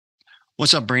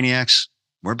What's up, Brainiacs?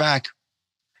 We're back.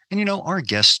 And our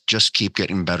guests just keep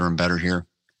getting better and better here.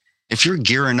 If you're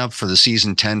gearing up for the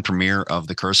season 10 premiere of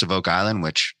The Curse of Oak Island,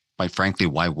 which, quite frankly,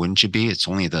 why wouldn't you be? It's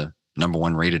only the number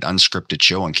one rated unscripted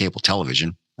show on cable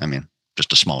television. I mean,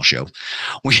 just a small show.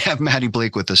 We have Maddie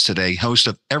Blake with us today, host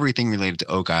of everything related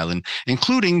to Oak Island,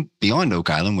 including Beyond Oak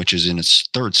Island, which is in its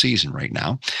third season right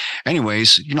now.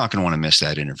 Anyways, you're not going to want to miss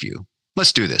that interview.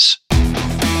 Let's do this.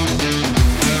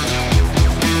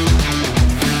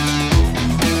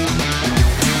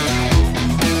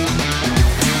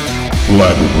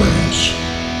 Blabberbrains.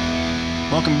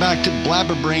 Welcome back to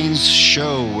Blabberbrains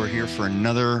Show. We're here for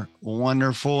another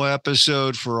wonderful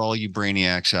episode for all you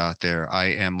brainiacs out there. I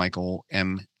am Michael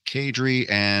M. Kadri,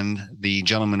 and the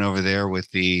gentleman over there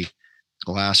with the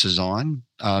glasses on,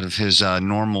 out of his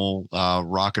normal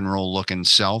rock and roll looking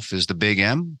self, is the Big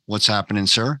M. What's happening,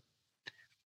 sir?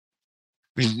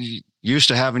 You're used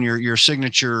to having your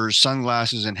signature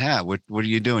sunglasses and hat. What are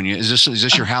you doing? Is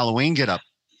this your Halloween get up?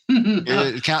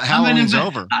 Halloween's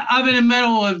over. I've been in the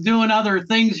middle of doing other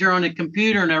things here on the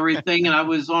computer and everything, and I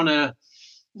was on a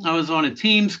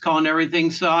Teams call and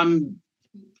everything, so I'm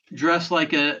dressed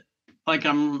like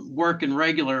I'm working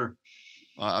regular.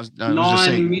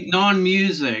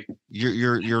 Non-music.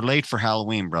 You're late for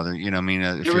Halloween, brother.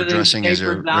 If you're dressing as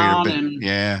a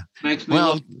yeah, makes me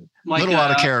look like little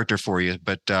out of character for you,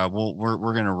 but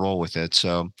we're gonna roll with it.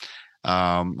 So,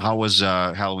 how was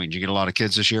Halloween? Did you get a lot of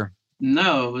kids this year?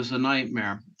 No, it was a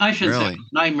nightmare. I shouldn't say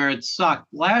nightmare. It sucked.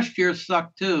 Last year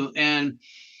sucked too. And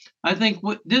I think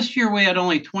this year we had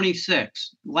only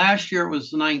 26. Last year it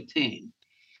was 19.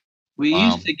 We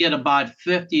used to get about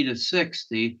 50 to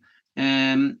 60.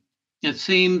 And it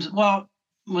seems,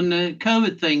 when the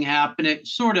COVID thing happened, it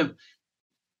sort of,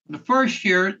 the first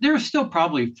year, there's still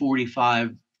probably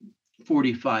 45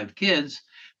 kids.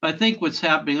 But I think what's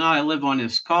happening, I live on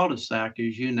this cul-de-sac,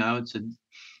 as you know, it's a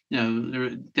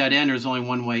dead end, there's only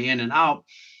one way in and out.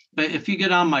 But if you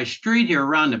get on my street here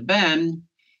around the bend,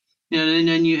 and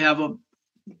then you have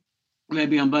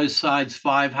maybe on both sides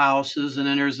 5 houses, and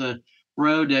then there's a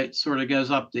road that sort of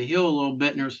goes up the hill a little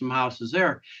bit, and there's some houses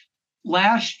there.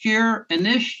 Last year and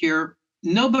this year,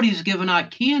 nobody's giving out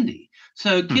candy.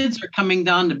 So kids are coming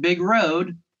down the big road,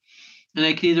 and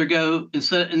they can either go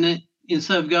instead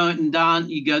of going down,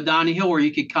 you go down the hill, or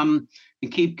you could come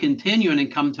and keep continuing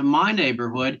and come to my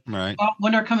neighborhood. Right. Well,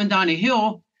 when they're coming down a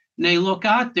hill and they look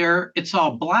out there, it's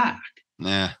all black.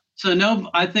 Yeah. So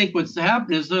I think what's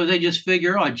happened is though they just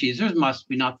figure, oh geez, there must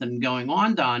be nothing going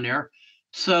on down there.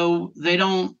 So they're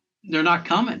not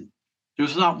coming.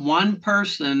 There's not one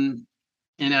person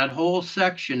in that whole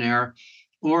section there,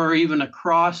 or even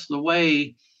across the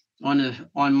way on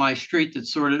my street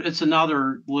that's sort of, it's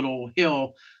another little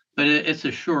hill, but it's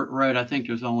a short road. I think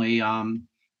there's only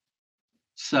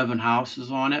 7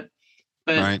 houses on it,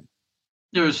 but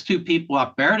there's 2 people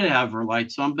up there that have their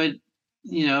lights on. But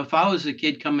if I was a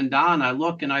kid coming down, I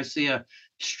look and I see a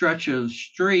stretch of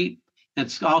street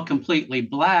that's all completely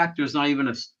black. There's not even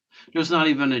a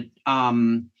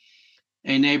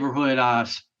neighborhood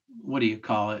what do you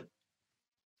call it,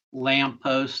 lamp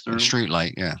post or street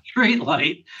light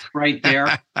right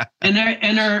there. and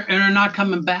they're not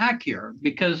coming back here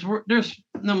because we're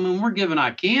giving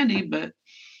out candy, but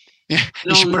yeah,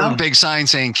 you should put a big sign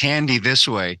saying "candy this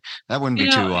way." That wouldn't be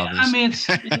too obvious. I mean,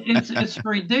 it's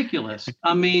ridiculous.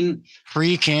 I mean,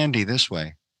 free candy this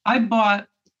way. I bought,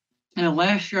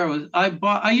 last year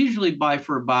I usually buy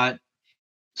for about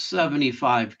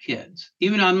 75 kids.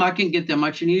 Even though I'm not going to get that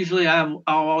much, and usually I'll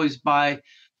always buy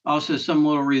also some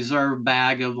little reserve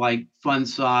bag of like fun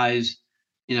size,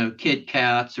 Kit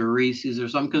Kats or Reese's or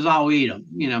something, because I'll eat them,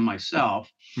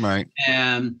 myself. Right.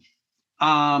 And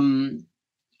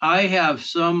I have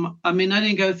some, I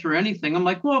didn't go through anything. I'm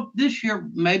like, well, this year,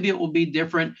 maybe it will be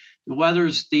different. The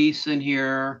weather's decent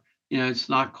here. It's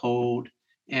not cold.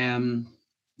 And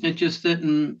it just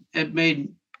it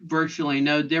made virtually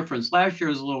no difference. Last year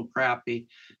was a little crappy,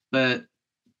 but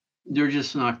they're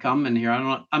just not coming here.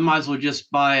 I might as well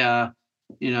just buy a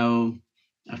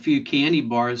few candy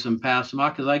bars and pass them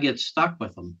out because I get stuck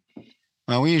with them.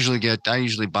 Well, I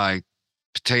usually buy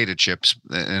potato chips,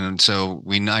 and so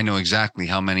I know exactly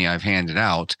how many I've handed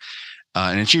out,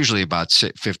 and it's usually about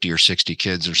 50 or 60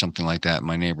 kids or something like that in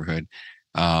my neighborhood,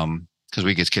 because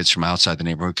we get kids from outside the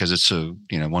neighborhood because it's a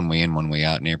one way in, one way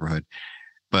out neighborhood.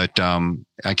 But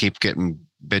I keep getting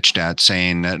bitched at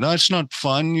saying that, no, it's not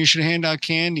fun. You should hand out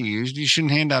candy. You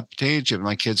shouldn't hand out potato chips.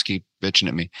 My kids keep bitching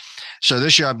at me. So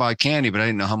this year I bought candy, but I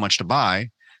didn't know how much to buy.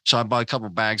 So I bought a couple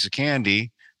bags of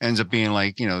candy. Ends up being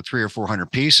like, 300 or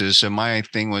 400 pieces. So my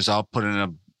thing was I'll put it in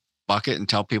a bucket and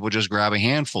tell people just grab a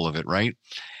handful of it. Right.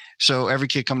 So every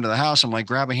kid come to the house, I'm like,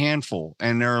 grab a handful.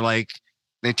 And they're like,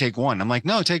 they take one. I'm like,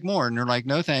 no, take more. And they're like,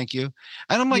 no, thank you.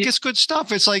 And I'm like, Yeah, it's good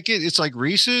stuff. It's like it's like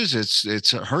Reese's,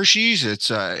 it's Hershey's, it's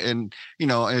and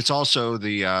it's also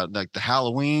the like the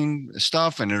Halloween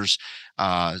stuff. And there's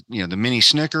the mini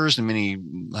Snickers, the mini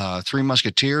Three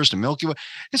Musketeers, the Milky Way.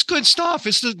 It's good stuff.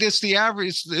 It's the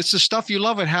average. It's the stuff you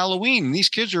love at Halloween. And these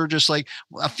kids are just like,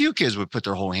 a few kids would put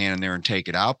their whole hand in there and take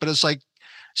it out, but it's like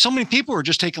so many people were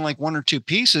just taking like one or two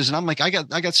pieces, and I'm like, I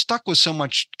got stuck with so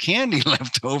much candy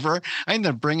left over. I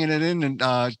ended up bringing it in and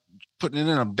putting it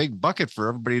in a big bucket for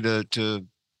everybody to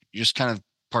just kind of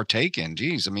partake in.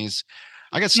 Geez, I mean,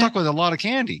 I got stuck with a lot of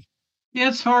candy. yeah,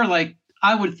 it's hard. Like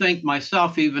I would think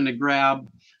myself even to grab.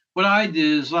 What I did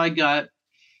is I got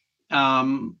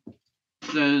um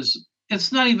those.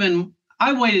 It's not even.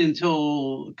 I waited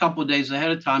until a couple of days ahead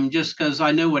of time just because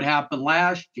I knew what happened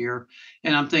last year,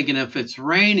 and I'm thinking if it's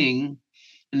raining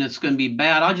and it's going to be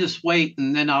bad, I'll just wait,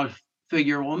 and then I'll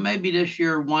figure, well, maybe this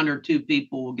year one or two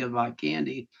people will give out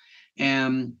candy,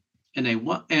 and they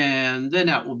want, and then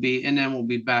that will be, and then we'll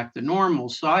be back to normal.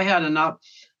 So I had enough.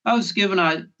 I was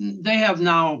given. They have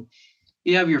now.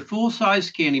 You have your full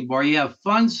size candy bar, you have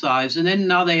fun size, and then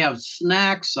now they have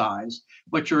snack size,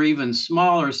 which are even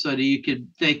smaller, so that you could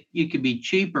be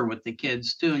cheaper with the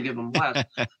kids too and give them less.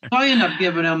 So I end up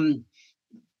giving them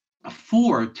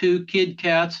two Kit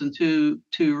Kats and two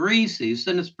Reese's,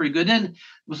 and it's pretty good. Then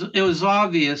it was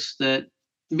obvious that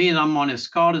me and I'm on this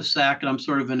cul-de-sac, and I'm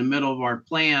sort of in the middle of our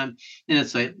plan, and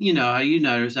it's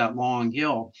there's that long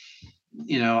hill,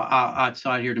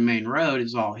 outside here, the main road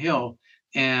is all hill,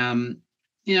 and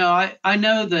I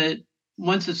know that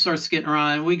once it starts getting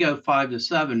around, we go 5 to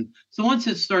 7. So once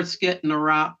it starts getting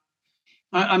around,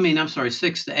 I'm sorry,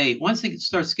 6 to 8. Once it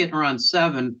starts getting around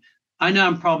 7, I know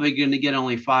I'm probably going to get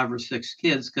only 5 or 6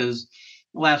 kids because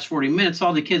the last 40 minutes,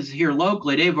 all the kids here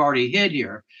locally, they've already hit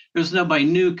here. There's nobody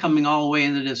new coming all the way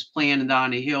into this plan and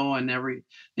down the hill and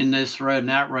in this road and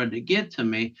that road to get to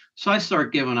me. So I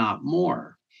start giving out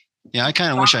more. Yeah, I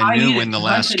kind of wish I knew when the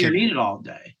last kid. Eat it all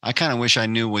day. I kind of wish I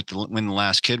knew when the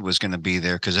last kid was going to be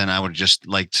there, because then I would just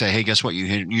like say, "Hey, guess what?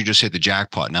 You just hit the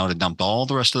jackpot." And I would have dumped all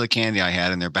the rest of the candy I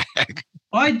had in their bag.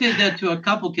 Well, I did that to a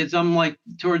couple kids. I'm like,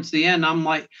 towards the end, I'm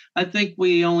like, I think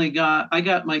I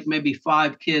got like maybe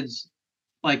 5 kids,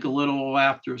 like a little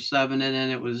after 7, and then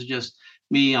it was just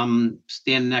me. I'm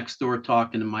standing next door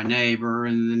talking to my neighbor,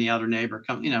 and then the other neighbor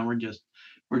come.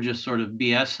 We're just sort of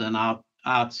BSing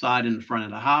outside in front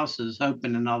of the houses,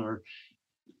 hoping another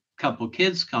couple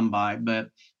kids come by. But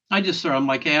I'm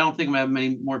like, hey, I don't think I'm gonna have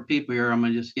many more people here. I'm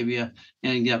gonna just give you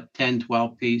and get 10,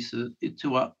 12 pieces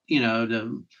to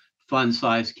the fun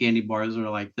size candy bars are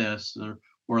like this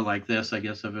or like this, I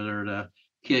guess, if they're the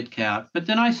Kit Kat. But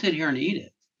then I sit here and eat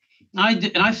it.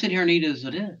 I sit here and eat as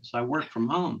it is. I work from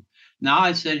home. Now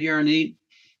I sit here and eat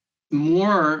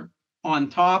more on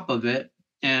top of it.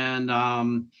 And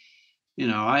I'm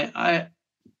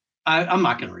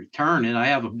not going to return it. I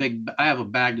have a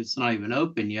bag that's not even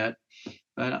open yet,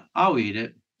 but I'll eat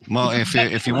it. Well,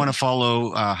 if you want to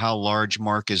follow how large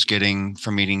Mark is getting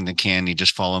from eating the candy,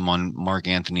 just follow him on Mark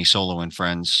Anthony Solo and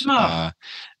Friends.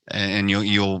 And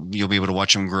you'll be able to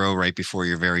watch him grow right before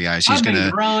your very eyes. He's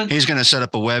gonna set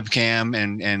up a webcam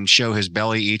and show his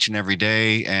belly each and every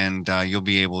day, and you'll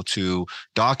be able to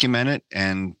document it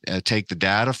and take the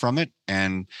data from it.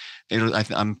 And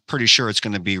I'm pretty sure it's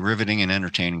going to be riveting and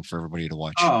entertaining for everybody to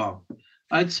watch. Oh,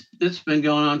 it's been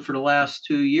going on for the last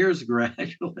 2 years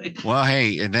gradually. Well,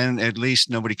 hey, and then at least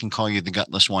nobody can call you the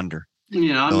gutless wonder. I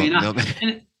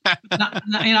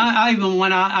even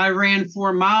when I ran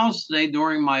 4 miles today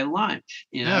during my lunch.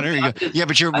 Yeah, there you go. Yeah,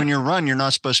 but when you run, you're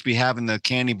not supposed to be having the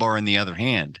candy bar in the other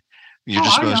hand. You're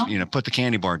just supposed to, put the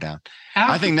candy bar down.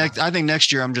 I think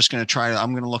next year I'm just going to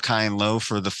I'm going to look high and low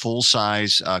for the full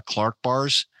size Clark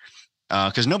bars.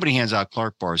 Because nobody hands out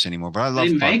Clark bars anymore, but I love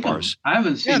Clark bars. I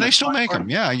haven't seen. Yeah, they still make them.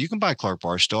 Yeah, you can buy Clark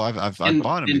bars still. I've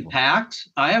bought them in packs.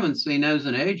 I haven't seen those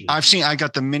in ages. I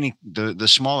got the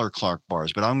smaller Clark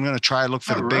bars, but I'm going to try to look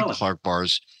for the big Clark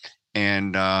bars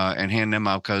and hand them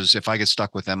out, because if I get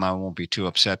stuck with them, I won't be too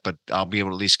upset. But I'll be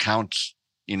able to at least count,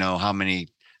 how many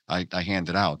I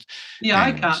handed out. Yeah,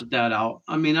 anyways. I count that out.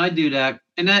 I mean, I do that.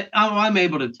 And I'm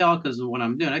able to tell because of what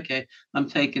I'm doing. Okay, I'm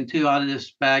taking 2 out of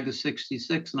this bag of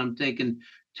 66, and I'm taking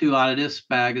 2 out of this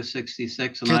bag of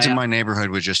 66. And kids in my neighborhood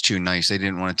were just too nice. They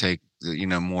didn't want to take,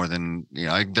 more than,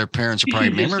 their parents are probably,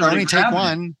 remember, only take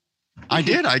one. I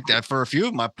did. For a few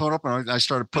of them, I put up and I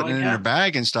started putting it in their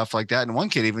bag and stuff like that. And one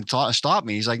kid even stopped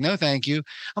me. He's like, "No, thank you."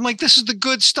 I'm like, "This is the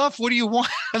good stuff. What do you want?"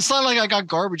 It's not like I got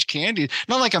garbage candy.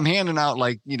 Not like I'm handing out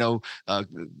like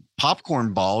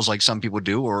popcorn balls like some people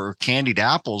do, or candied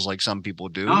apples like some people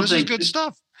do. This is good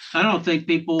stuff. I don't think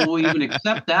people will even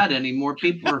accept that anymore.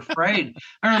 People are afraid.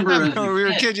 I remember when we were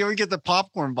a kid, you would get the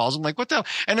popcorn balls. I'm like, what the hell?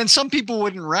 And then some people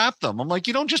wouldn't wrap them. I'm like,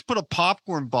 you don't just put a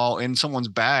popcorn ball in someone's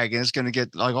bag and it's going to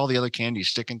get like all the other candy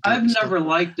sticking to it. I've never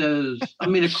liked those. I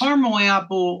mean, a caramel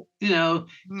apple,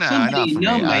 somebody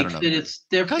makes it. It's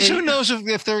different. Because who knows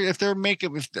if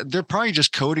they're probably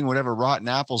just coating whatever rotten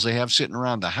apples they have sitting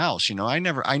around the house. I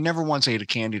never once ate a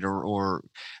candied or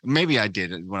maybe I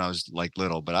did when I was like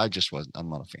little, but I just wasn't. I'm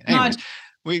not a fan. Anyways,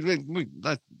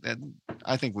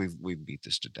 I think we've beat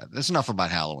this to death. That's enough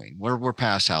about Halloween. We're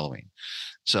past Halloween.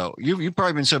 So you've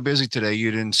probably been so busy today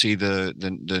you didn't see the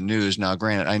news. Now,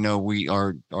 granted, I know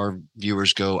our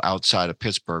viewers go outside of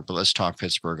Pittsburgh, but let's talk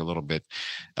Pittsburgh a little bit.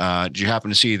 Did you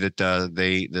happen to see that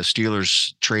the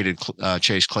Steelers traded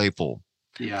Chase Claypool?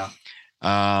 Yeah.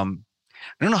 I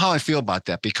don't know how I feel about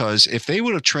that, because if they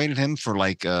would have traded him for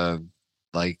like a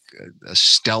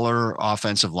stellar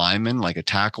offensive lineman, like a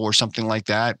tackle or something like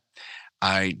that,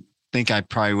 I think I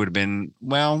probably would have been,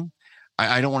 well,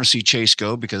 I don't want to see Chase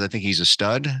go because I think he's a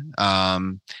stud.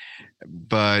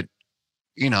 But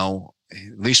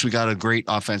at least we got a great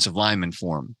offensive lineman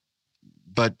for him,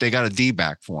 but they got a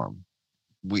D-back for him.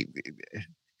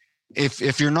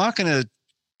 If you're not going to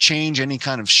change any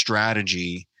kind of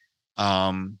strategy,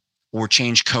 or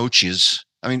change coaches,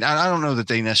 I mean, I don't know that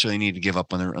they necessarily need to give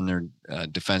up on their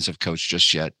defensive coach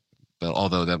just yet, but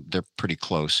although they're pretty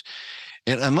close.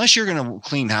 Unless you're going to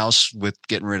clean house with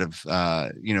getting rid of,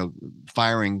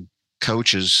 firing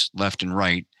coaches left and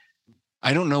right,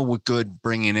 I don't know what good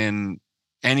bringing in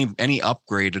any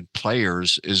upgraded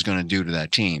players is going to do to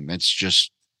that team. It's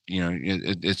just,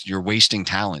 it's you're wasting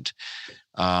talent.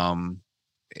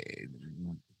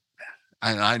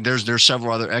 There's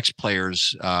several other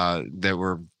ex-players that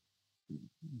were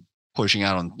pushing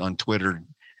out on Twitter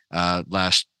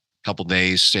last couple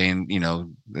days saying,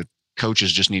 that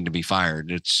coaches just need to be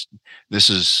fired.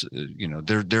 There's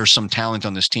some talent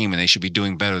on this team and they should be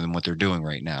doing better than what they're doing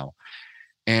right now.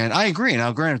 And I agree.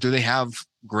 Now, granted, do they have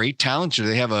great talent? Or do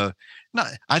they have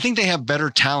I think they have better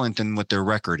talent than what their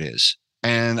record is.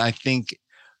 And I think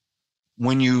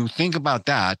when you think about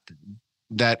that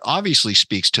obviously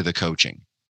speaks to the coaching.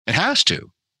 It has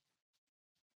to.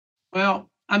 Well,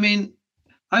 I mean,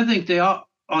 I think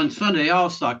on Sunday all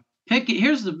suck. Pickett,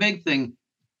 here's the big thing.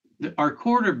 Our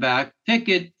quarterback,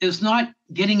 Pickett, is not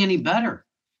getting any better.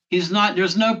 There's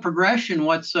no progression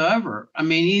whatsoever. I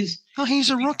mean, he's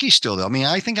a rookie still, though. I mean,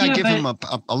 I think I give him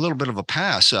a little bit of a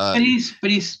pass. But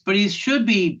he should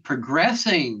be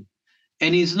progressing,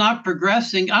 and he's not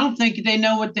progressing. I don't think they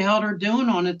know what the hell they're doing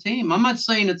on the team. I'm not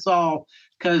saying it's all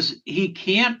because he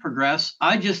can't progress.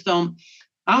 I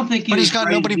don't think But he's got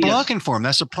nobody blocking for him.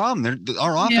 That's the problem.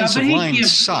 Our offensive line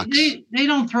sucks. They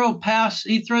don't throw pass.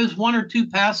 He throws one or two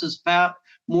passes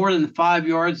more than 5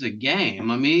 yards a game.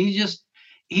 I mean,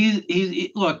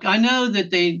 look, I know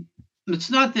that it's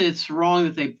not that it's wrong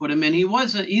that they put him in. He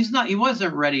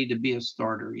wasn't ready to be a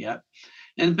starter yet.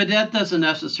 But that doesn't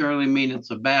necessarily mean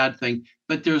it's a bad thing.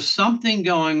 But there's something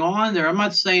going on there. I'm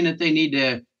not saying that they need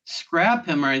to scrap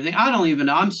him or anything. I don't even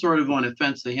know. I'm sort of on the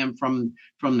fence to him from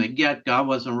the get-go. I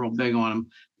wasn't real big on him.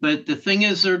 But the thing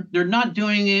is, they're not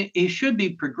doing it. He should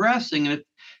be progressing.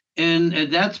 And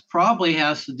that's probably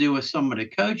has to do with some of the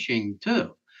coaching,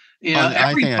 too.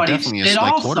 I think it definitely is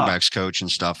like quarterbacks coach and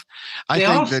stuff. I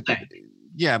think that,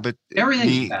 yeah, but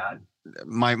everything's bad.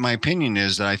 My opinion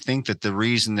is that I think that the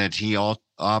reason that he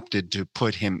opted to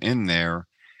put him in there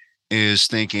is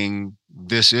thinking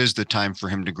this is the time for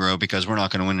him to grow because we're not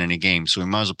going to win any games. So we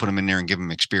might as well put him in there and give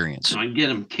him experience. And get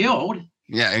him killed.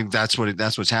 Yeah, that's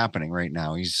what's happening right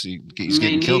now. He's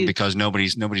getting killed because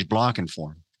nobody's blocking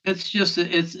for him. It's just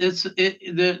they're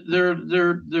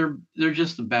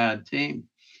just a bad team.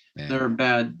 Yeah. They're a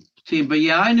bad team. But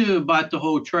yeah, I knew about the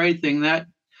whole trade thing. I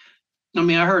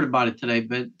heard about it today,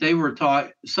 but they were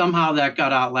taught somehow that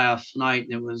got out last night.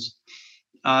 It was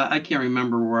I can't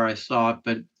remember where I saw it,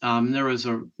 but there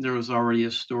was already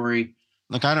a story.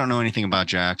 Look, I don't know anything about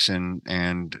Jackson,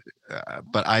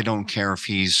 but I don't care if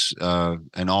he's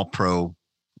an all-pro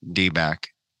D-back.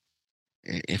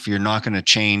 If you're not going to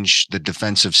change the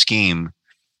defensive scheme,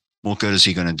 what good is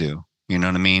he going to do? You know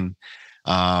what I mean?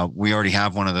 We already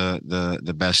have one of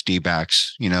the best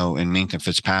D-backs, in Minkah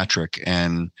Fitzpatrick,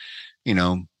 and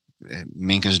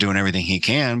Minkah's doing everything he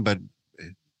can, but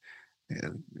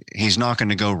he's not going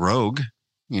to go rogue.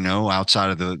 outside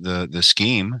of the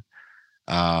scheme.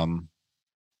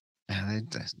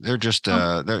 They're just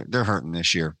they're hurting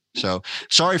this year. So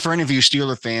sorry for any of you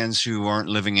Steeler fans who aren't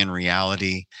living in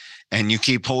reality, and you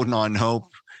keep holding on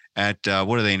hope at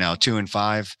what are they now,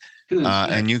 2-5,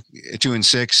 and you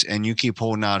 2-6, and you keep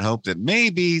holding out hope that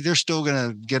maybe they're still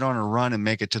gonna get on a run and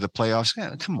make it to the playoffs.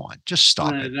 Yeah, come on, just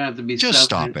stop it. Just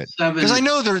stop it. Because I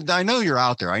know you're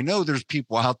out there. I know there's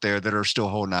people out there that are still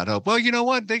holding out hope. Well, you know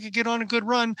what? They could get on a good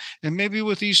run, and maybe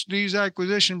with these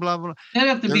acquisition, blah blah. They'd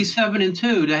have to be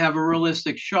 7-2 to have a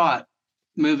realistic shot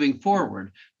moving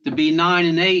forward. To be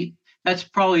 9-8, that's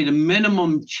probably the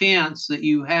minimum chance that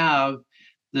you have.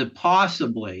 That's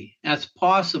possibly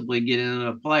get into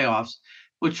the playoffs,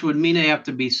 which would mean they have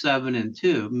to be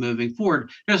 7-2 moving forward.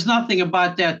 There's nothing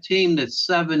about that team that's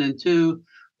 7-2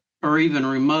 or even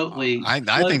remotely. I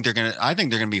think they're gonna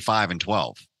be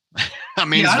 5-12. I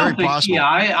mean, it's very possible. Yeah,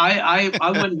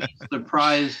 I wouldn't be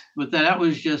surprised with that. That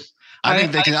was just. I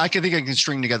think I can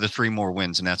string together 3 more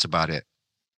wins, and that's about it.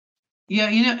 Yeah,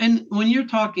 and when you're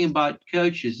talking about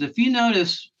coaches, if you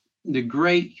notice the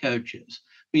great coaches.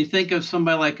 When you think of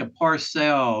somebody like a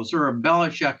Parcells or a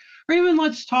Belichick, or even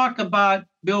let's talk about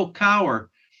Bill Cowher.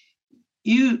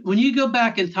 When you go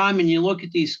back in time and you look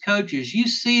at these coaches, you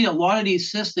see a lot of these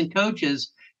assistant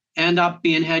coaches end up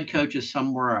being head coaches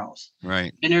somewhere else.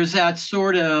 Right. And there's that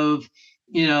sort of,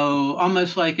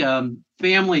 almost like a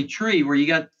family tree where you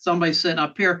got somebody sitting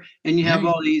up here and you have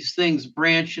all these things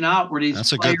branching out where these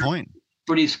That's a good point.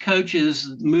 Where these coaches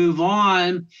move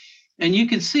on. And you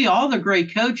can see all the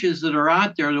great coaches that are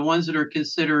out there, the ones that are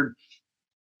considered,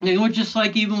 just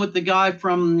like even with the guy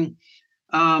from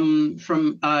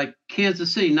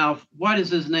Kansas City. Now, why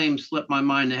does his name slip my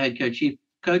mind? The head coach, he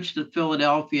coached at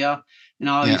Philadelphia, and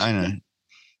all. Yeah, I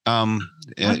know.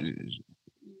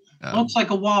 Looks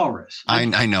like a walrus.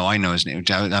 I know his name.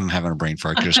 I'm having a brain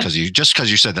fart just because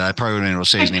you said that. I probably wouldn't be able to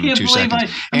say his name in 2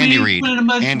 seconds. Andy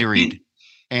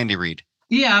Reid.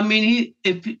 Yeah, I mean,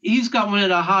 he's got one of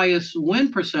the highest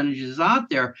win percentages out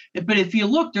there. But if you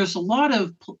look, there's a lot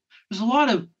of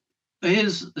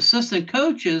his assistant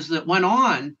coaches that went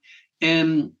on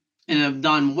and have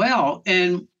done well.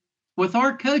 And with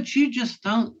our coach, you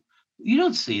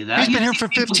don't see that. He's been here for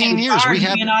 15 years. We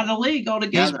have been out of the league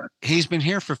altogether. He's been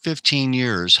here for 15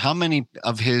 years. How many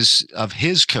of his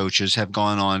coaches have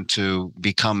gone on to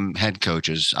become head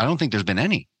coaches? I don't think there's been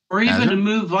any. Or even to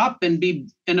move up and be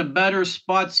in a better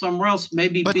spot somewhere else,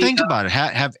 maybe. But think about it.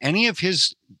 Have any of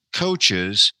his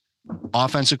coaches,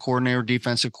 offensive coordinator,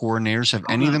 defensive coordinators, have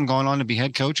any of them gone on to be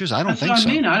head coaches? I don't think so.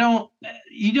 I mean,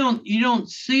 you don't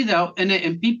see that.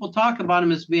 And people talk about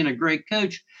him as being a great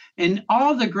coach. And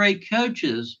all the great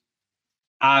coaches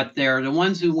out there, the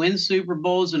ones who win Super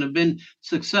Bowls and have been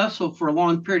successful for a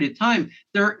long period of time,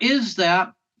 there is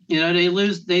that, they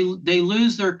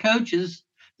lose their coaches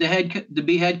to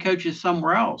be head coaches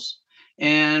somewhere else.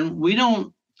 And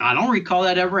I don't recall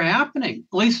that ever happening,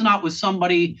 at least not with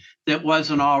somebody that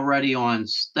wasn't already on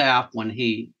staff when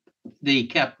he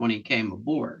came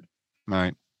aboard.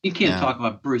 Right. You can't talk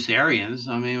about Bruce Arians.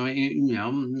 I mean,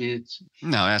 it's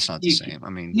no, that's not the same. I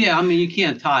mean, you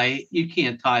can't tie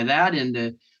that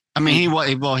into. I mean,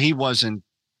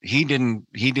 he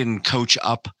didn't coach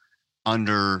up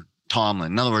under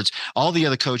Tomlin. In other words, all the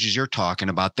other coaches you're talking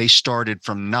about, they started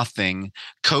from nothing,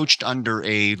 coached under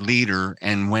a leader,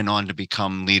 and went on to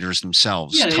become leaders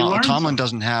themselves. Yeah, Tomlin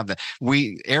doesn't have that.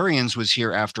 Arians was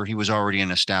here after he was already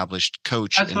an established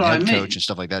coach and head coach and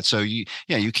stuff like that. So you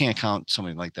can't count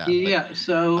something like that. Yeah. But,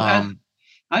 so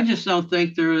I just don't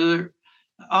think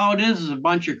all it is a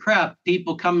bunch of crap.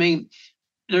 People coming.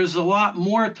 There's a lot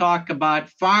more talk about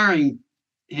firing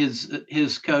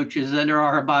his coaches than there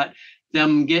are about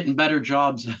them getting better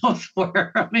jobs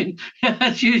elsewhere. I mean,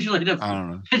 that's usually the. I don't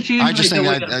know. That's usually I just think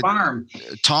the farm.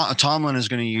 Tomlin is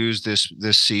going to use this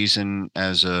season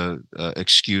as a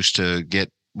excuse to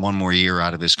get one more year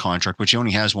out of his contract, which he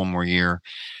only has one more year,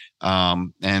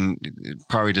 and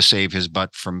probably to save his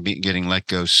butt from getting let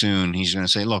go soon. He's going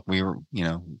to say, "Look,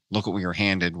 look what we were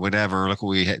handed. Whatever. Look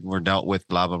what we're dealt with.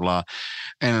 Blah blah blah."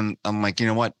 And I'm like, you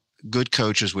know what? Good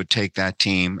coaches would take that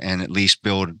team and at least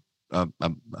build a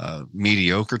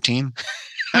mediocre team.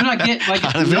 They're not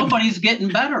getting nobody's getting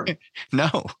better.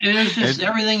 No, it's just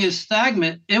everything is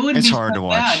stagnant. It wouldn't. It's be hard so to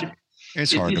watch. Bad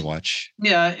it's hard to watch.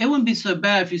 Yeah, it wouldn't be so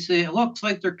bad if you say it looks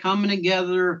like they're coming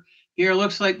together here. It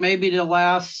looks like maybe the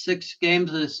last 6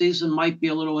 games of the season might be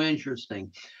a little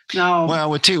interesting. Now, well,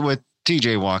 with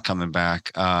TJ Watt coming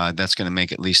back, that's going to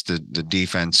make at least the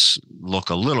defense look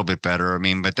a little bit better. I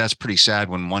mean, but that's pretty sad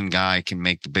when one guy can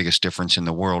make the biggest difference in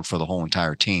the world for the whole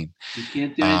entire team. You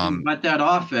can't do anything about that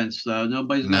offense, though.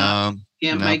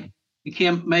 Can't No. make you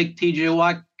can't make TJ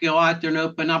Watt go out there and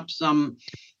open up some.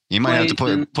 You might have to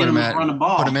put him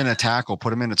in a tackle,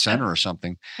 put him in at center or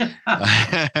something.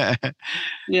 Yes.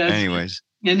 Anyways.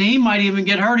 And he might even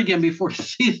get hurt again before the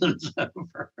season's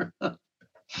over.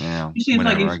 Yeah. He seems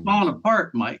like he's falling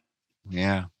apart, Mike.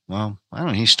 Yeah. Well, I don't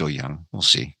know. He's still young. We'll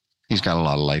see. He's got a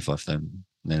lot of life left in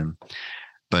him.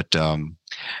 But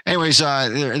anyways,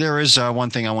 there is one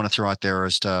thing I want to throw out there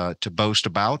is to boast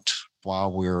about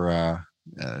while we're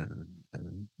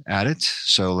at it.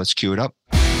 So let's cue it up.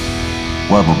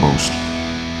 Weber boast.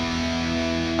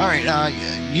 All right.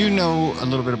 You know a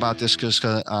little bit about this because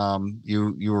I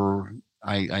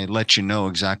let you know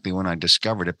exactly when I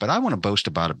discovered it, but I want to boast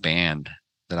about a band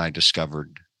that I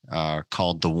discovered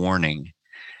called The Warning.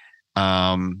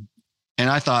 And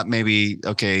I thought maybe,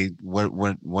 okay, what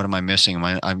am I missing?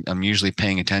 I'm usually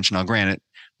paying attention. Now, granted,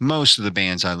 most of the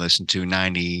bands I listen to,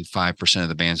 95% of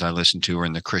the bands I listen to are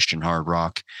in the Christian hard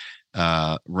rock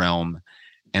realm.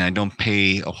 And I don't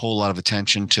pay a whole lot of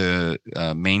attention to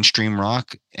mainstream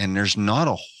rock. And there's not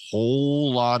a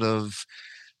whole lot of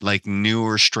like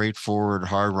newer, straightforward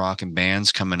hard rock and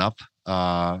bands coming up,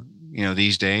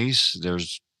 these days.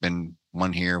 There's been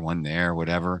one here, one there,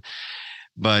 whatever.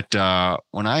 But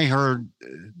when I heard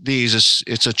these,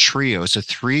 it's a trio. It's a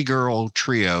 3-girl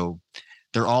trio.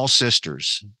 They're all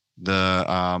sisters.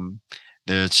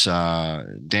 It's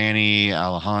Danny,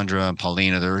 Alejandra, and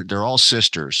Paulina. They're all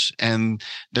sisters, and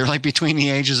they're like between the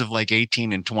ages of like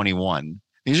 18 and 21.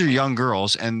 These are young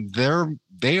girls, and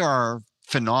they are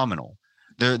phenomenal.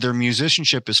 Their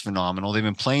musicianship is phenomenal. They've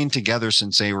been playing together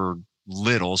since they were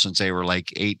little, since they were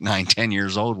like 8, 9, 10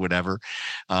 years old, whatever,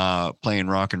 playing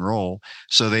rock and roll.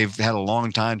 So they've had a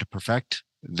long time to perfect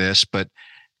this. But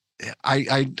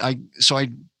I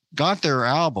got their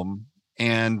album,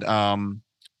 and I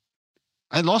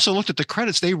also looked at the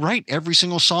credits. They write every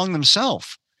single song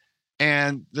themselves,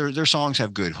 and their songs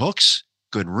have good hooks,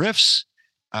 good riffs.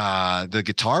 The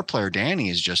guitar player, Danny,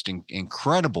 is just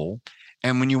incredible.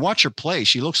 And when you watch her play,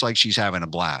 she looks like she's having a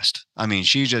blast. I mean,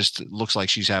 she just looks like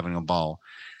she's having a ball.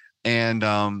 And,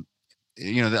 I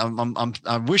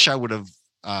wish I would have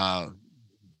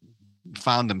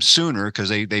found them sooner, because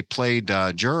they played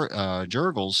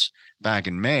Jurgles back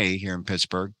in May here in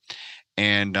Pittsburgh.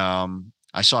 And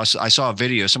I saw a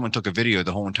video. Someone took a video of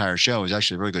the whole entire show. It was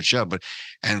actually a really good show.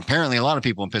 And apparently a lot of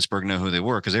people in Pittsburgh know who they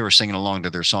were, because they were singing along to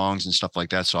their songs and stuff like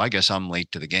that. So I guess I'm late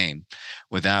to the game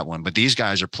with that one. But these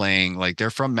guys are playing, like, they're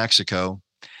from Mexico,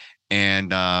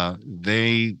 and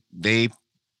there's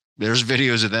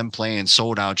videos of them playing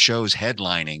sold out shows,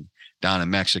 headlining down in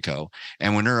Mexico.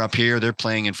 And when they're up here, they're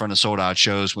playing in front of sold out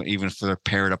shows, even if they're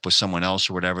paired up with someone else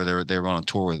or whatever. They're on a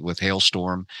tour with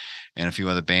Hailstorm and a few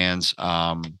other bands.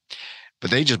 But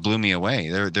they just blew me away.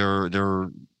 They're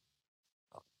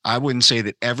I wouldn't say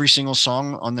that every single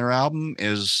song on their album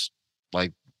is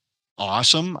like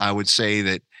awesome. I would say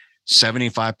that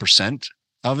 75%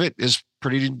 of it is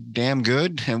pretty damn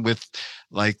good, and with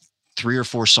like 3 or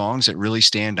 4 songs that really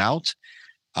stand out.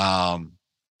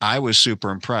 I was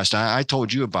super impressed. I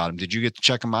told you about them. Did you get to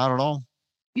check them out at all?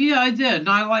 Yeah, I did. And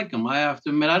I like them. I have to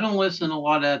admit, I don't listen to a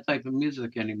lot of that type of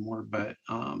music anymore, but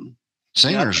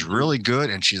singer's really good,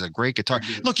 and she's a great guitar.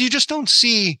 Look, you just don't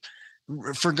see,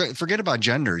 forget about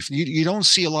gender. You don't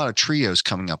see a lot of trios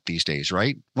coming up these days,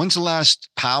 right? When's the last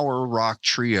power rock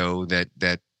trio that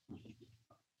they're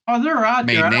out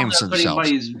made there. names for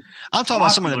themselves? I'm talking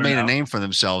about someone that made a name for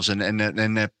themselves and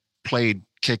that played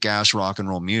kick-ass rock and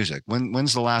roll music.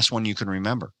 When's the last one you can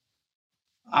remember?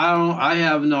 I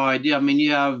have no idea.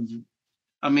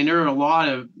 There are a lot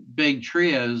of big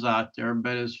trios out there,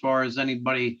 but as far as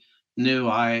anybody new,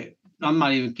 I'm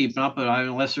not even keeping up with it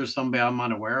unless there's somebody I'm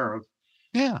unaware of.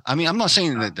 Yeah. I'm not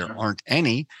saying that there aren't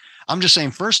any. I'm just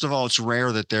saying, first of all, it's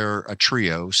rare that they're a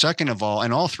trio. Second of all,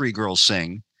 and all 3 girls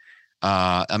sing.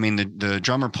 The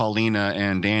drummer Paulina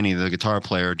and Danny, the guitar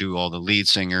player, do all the lead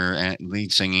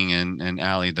singing, and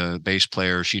Allie, the bass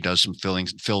player, she does some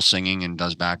fill singing and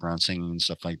does background singing and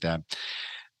stuff like that.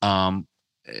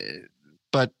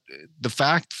 But the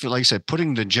fact, like I said,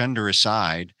 putting the gender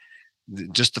aside,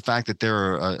 just the fact that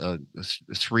they're a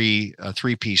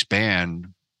 3-piece band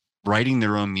writing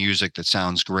their own music that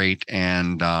sounds great,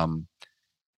 and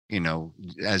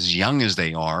as young as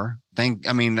they are,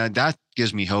 that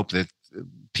gives me hope that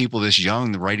people this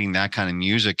young writing that kind of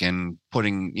music and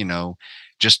putting,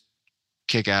 just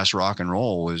kick-ass rock and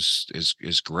roll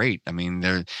is great.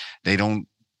 They don't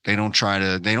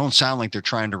sound like they're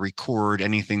trying to record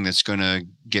anything that's going to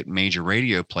get major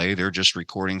radio play. They're just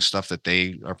recording stuff that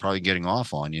they are probably getting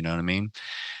off on, you know what I mean?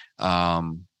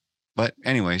 But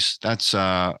anyways, that's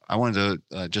I wanted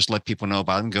to just let people know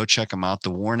about them. Go check them out.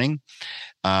 The Warning.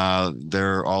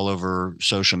 They're all over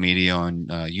social media on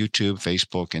YouTube,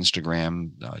 Facebook,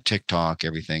 Instagram, TikTok,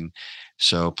 everything.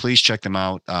 So please check them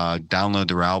out. Download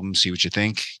their album, see what you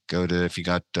think. Go to, if you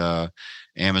got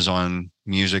Amazon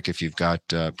Music, if you've got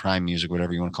Prime Music,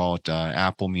 whatever you want to call it,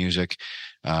 Apple Music,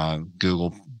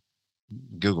 Google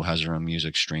has their own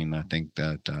music stream. I think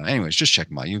that, anyways, just check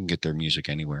them out. You can get their music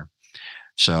anywhere.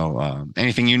 So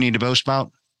anything you need to boast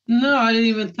about? No, I didn't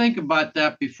even think about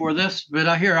that before this, but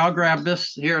I'll grab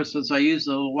this here since I used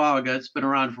it a little while ago. It's been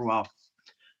around for a while.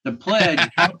 The Pledge,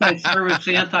 multi-service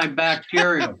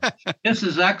antibacterial. This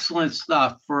is excellent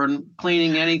stuff for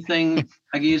cleaning anything.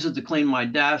 I can use it to clean my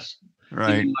desk,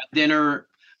 right? My dinner,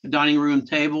 dining room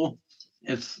table.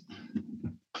 It's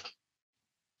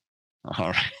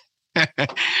all right.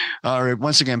 All right.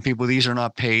 Once again, people, these are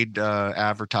not paid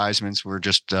advertisements. We're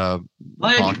just talking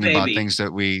about things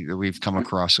that we've come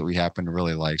across that we happen to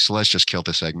really like. So let's just kill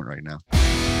the segment right now.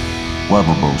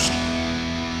 WeatherBoost.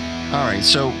 All right.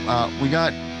 So we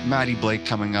got Matty Blake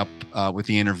coming up with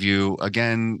the interview.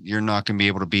 Again, you're not going to be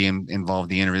able to be involved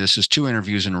in the interview. This is 2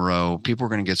 interviews in a row. People are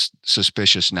going to get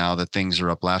suspicious now that things are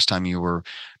up. Last time you were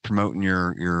promoting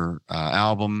your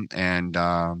album and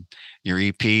your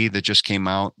EP that just came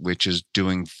out, which is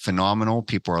doing phenomenal.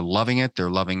 People are loving it.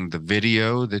 They're loving the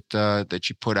video that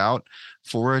you put out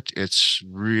for it. It's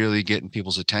really getting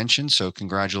people's attention. So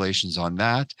congratulations on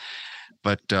that.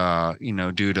 But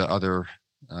due to other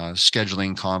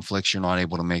scheduling conflicts, you're not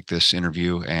able to make this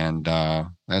interview, and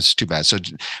that's too bad. So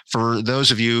for those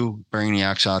of you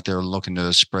Brainiacs out there looking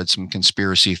to spread some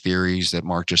conspiracy theories that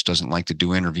Mark just doesn't like to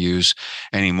do interviews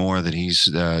anymore, that he's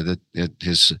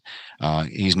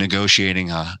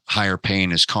negotiating a higher pay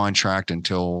in his contract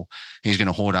until he's going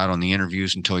to hold out on the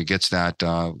interviews until he gets that,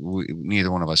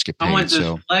 neither one of us get paid. I want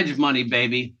this Pledge money,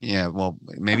 baby. Yeah, well,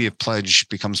 maybe if Pledge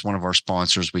becomes one of our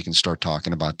sponsors, we can start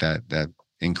talking about that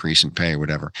increase in pay or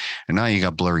whatever. And now you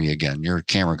got blurry again. Your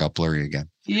camera got blurry again.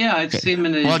 Yeah, it's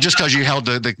seeming. Well, just because you held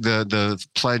the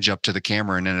Pledge up to the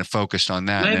camera and then it focused on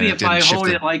that. Maybe if I hold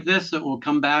it like this, it will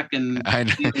come back and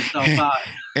see itself out.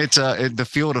 It's the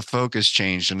field of focus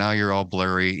changed, and now you're all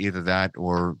blurry. Either that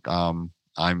or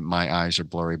my eyes are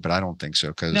blurry, but I don't think so.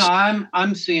 Because no,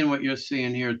 I'm seeing what you're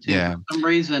seeing here too. Yeah. For some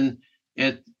reason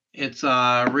it's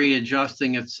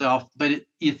readjusting itself, but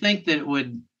you think that it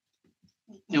would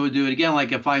do it again.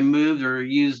 Like if I moved or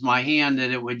used my hand,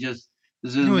 that it would just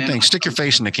zoom in. You would think, stick your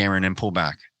face in the camera and then pull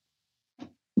back.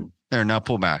 There, now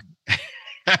pull back.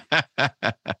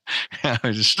 I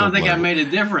don't think I made a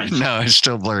difference. No, it's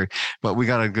still blurry, but we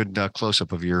got a good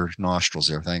close-up of your nostrils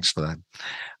there. Thanks for that.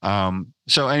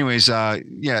 So anyways,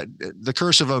 The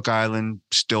Curse of Oak Island,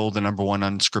 still the #1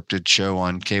 unscripted show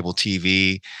on cable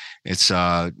TV. It's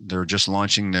they're just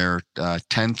launching their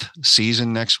 10th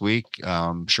season next week.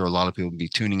 I'm sure a lot of people will be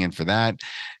tuning in for that.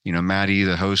 Matty,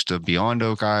 the host of Beyond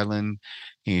Oak Island,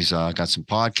 he's got some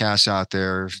podcasts out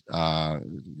there.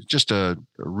 Just a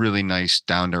really nice,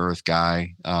 down-to-earth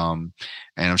guy. And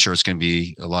I'm sure it's going to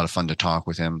be a lot of fun to talk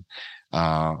with him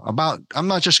about. I'm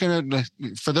not just going to,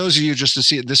 for those of you just to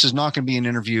see it, this is not going to be an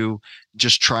interview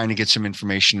just trying to get some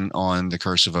information on The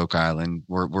Curse of Oak Island.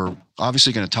 We're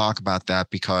obviously going to talk about that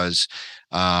because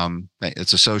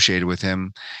it's associated with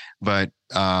him. But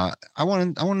I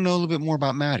want to know a little bit more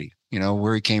about Matty.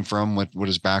 Where he came from, what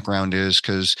his background is,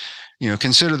 because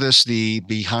consider this the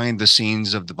behind the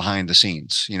scenes of the behind the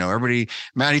scenes.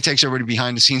 Matty takes everybody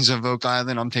behind the scenes of Oak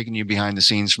Island. I'm taking you behind the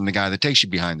scenes from the guy that takes you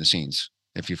behind the scenes,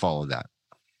 if you follow that.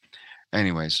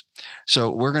 Anyways, so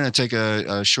we're going to take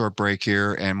a short break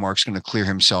here, and Mark's going to clear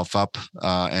himself up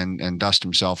and dust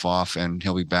himself off, and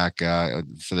he'll be back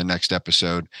for the next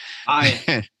episode.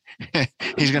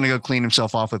 He's going to go clean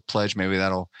himself off with Pledge. Maybe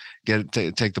that'll take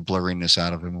the blurriness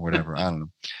out of him or whatever. I don't know.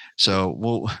 So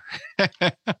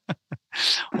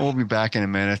we'll be back in a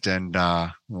minute, and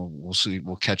we'll see.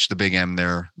 We'll catch the big M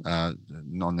there on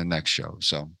the next show.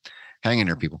 So hang in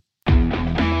there, people.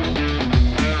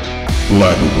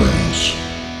 Blabberbrains.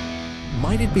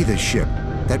 Might it be the ship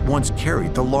that once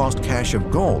carried the lost cache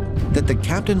of gold that the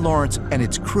Captain Lawrence and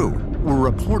its crew were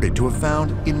reported to have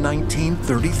found in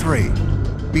 1933,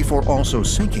 before also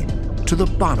sinking to the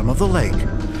bottom of the lake?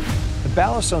 The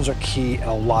ballast zones are key in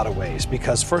a lot of ways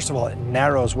because, first of all, it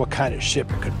narrows what kind of ship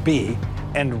it could be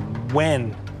and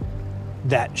when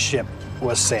that ship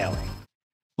was sailing.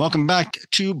 Welcome back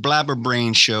to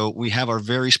Blabberbrain Show. We have our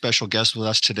very special guest with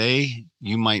us today.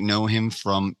 You might know him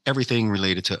from everything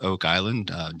related to Oak Island,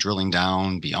 drilling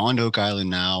down beyond Oak Island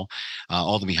now,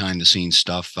 all the behind the scenes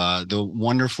stuff. The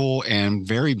wonderful and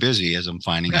very busy, as I'm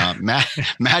finding out,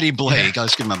 Matty Blake.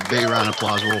 Let's give him a big round of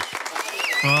applause.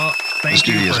 Well, thank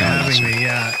you for having me.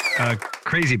 Yeah,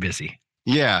 crazy busy.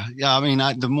 Yeah. I mean,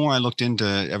 the more I looked into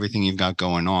everything you've got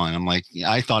going on, I'm like,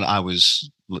 I thought I was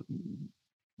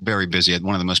very busy,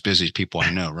 one of the most busiest people I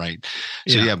know, right?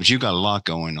 So yeah, but you got a lot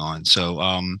going on. So,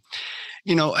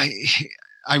 you know,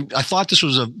 I thought this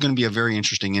was going to be a very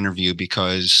interesting interview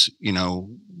because, you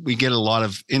know, we get a lot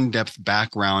of in-depth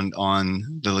background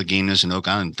on the Lagunas and Oak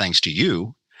Island, thanks to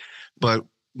you, but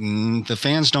the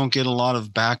fans don't get a lot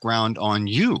of background on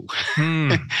you.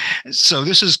 So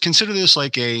consider this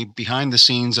like a behind the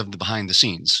scenes of the behind the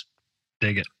scenes.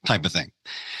 Dig it. Type of thing.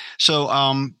 So,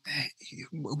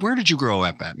 where did you grow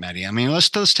up at, Matty? I mean,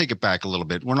 let's take it back a little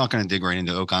bit. We're not going to dig right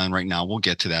into Oak Island right now. We'll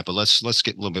get to that, but let's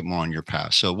get a little bit more on your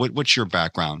past. So, what's your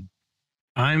background?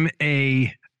 I'm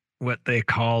what they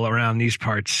call around these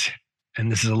parts,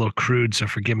 and this is a little crude, so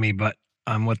forgive me, but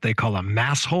I'm what they call a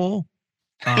masshole.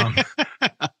 Okay.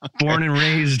 Born and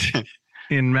raised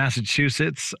in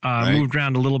Massachusetts. Right. Moved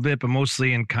around a little bit, but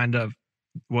mostly in kind of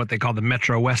what they call the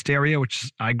Metro West area,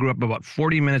 which I grew up about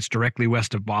 40 minutes directly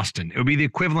west of Boston. It would be the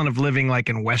equivalent of living like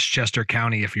in Westchester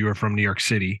County if you were from New York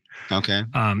City. Okay.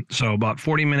 So about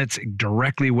 40 minutes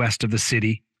directly west of the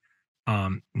city.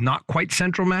 Not quite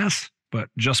Central Mass, but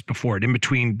just before it, in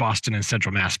between Boston and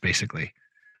Central Mass, basically.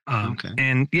 Okay.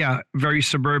 And yeah, very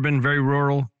suburban, very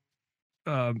rural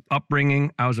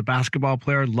upbringing. I was a basketball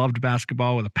player, loved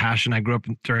basketball with a passion. I grew up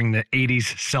during the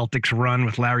 80s Celtics run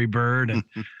with Larry Bird, and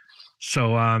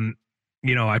so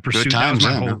you know, I pursued that was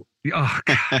my whole. Oh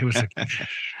God,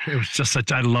 it was just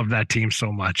such. I loved that team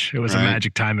so much. It was a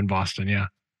magic time in Boston. Yeah.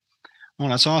 Well,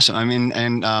 that's awesome. I mean,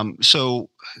 and so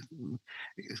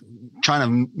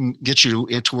trying to get you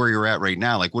to where you're at right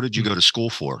now. Like, what did you go to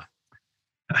school for?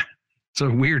 It's a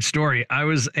weird story. I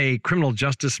was a criminal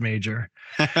justice major.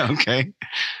 Okay.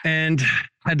 And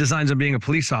had designs on being a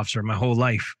police officer my whole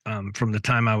life. From the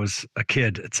time I was a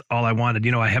kid, it's all I wanted.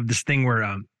 You know, I have this thing where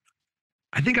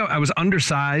I think I was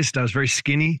undersized. I was very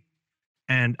skinny,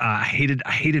 and I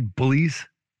hated bullies.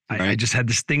 I just had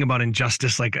this thing about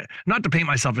injustice, like not to paint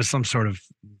myself as some sort of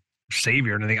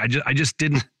savior or anything. I just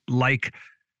didn't like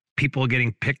people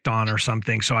getting picked on or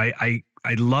something. So I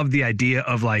love the idea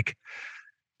of like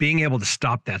being able to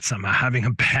stop that somehow, having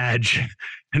a badge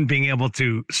and being able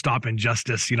to stop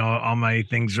injustice. You know, all my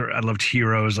things I loved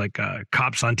heroes like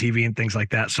cops on TV and things like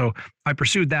that. So I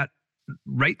pursued that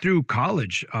right through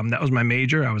college. That was my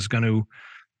major. I was going to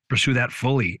pursue that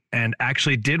fully, and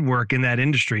actually did work in that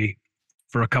industry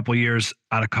for a couple of years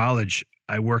out of college.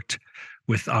 I worked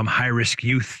with high-risk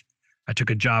youth. I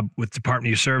took a job with Department of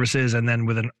Youth Services, and then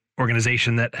with an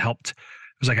organization that helped. It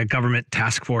was like a government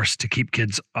task force to keep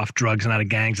kids off drugs and out of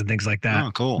gangs and things like that.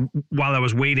 Oh, cool. While I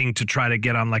was waiting to try to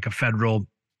get on like a federal,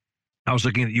 I was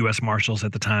looking at U.S. Marshals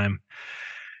at the time.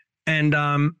 And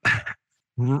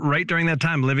right during that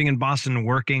time, living in Boston and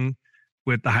working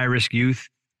with the high-risk youth,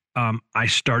 I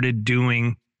started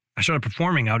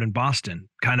performing out in Boston,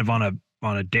 kind of on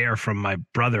a dare from my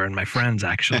brother and my friends,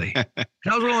 actually. I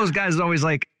was one of those guys always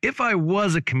like, if I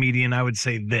was a comedian, I would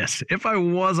say this. If I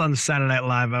was on Saturday Night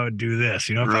Live, I would do this.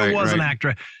 You know, if I was an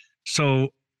actor. So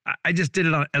I just did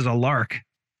it as a lark.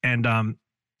 And I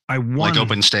won. Like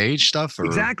open stage stuff? Or?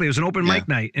 Exactly. It was an open mic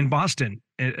night in Boston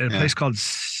at a place called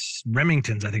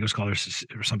Remington's, I think it was called,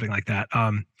 or something like that.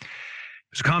 It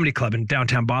was a comedy club in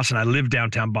downtown Boston. I lived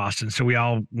downtown Boston. So we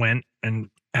all went and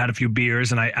had a few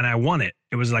beers, and I won it.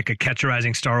 It was like a Catch a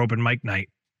Rising Star open mic night.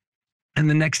 And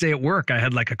the next day at work, I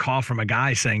had like a call from a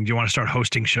guy saying, do you want to start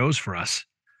hosting shows for us?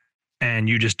 And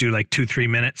you just do like 2-3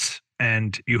 minutes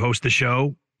and you host the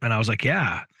show. And I was like,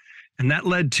 yeah. And that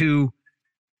led to,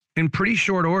 in pretty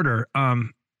short order,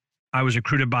 I was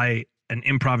recruited by an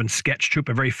improv and sketch troupe,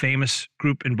 a very famous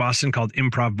group in Boston called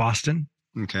Improv Boston.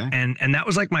 Okay. And that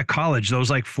was like my college. Those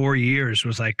like 4 years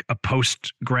was like a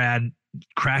post-grad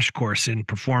crash course in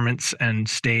performance and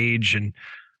stage and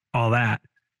all that.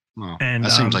 Well, and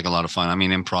that seems like a lot of fun. I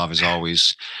mean, improv is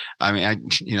always, I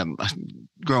mean,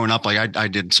 growing up, like I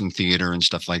did some theater and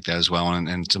stuff like that as well.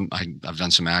 And I've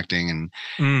done some acting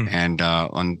and on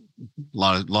a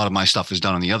lot of my stuff is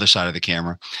done on the other side of the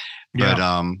camera. But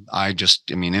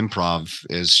improv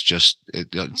is just,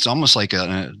 it's almost like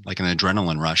an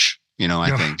adrenaline rush,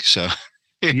 I think. So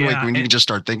like when you can just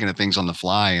start thinking of things on the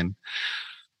fly. And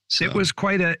so. It was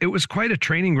quite a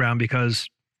training ground, because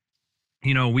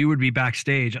we would be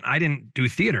backstage, and I didn't do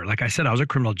theater. Like I said, I was a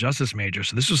criminal justice major.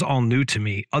 So this was all new to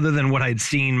me, other than what I'd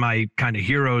seen my kind of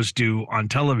heroes do on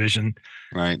television.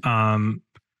 Right. And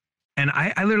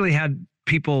I literally had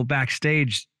people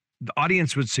backstage. The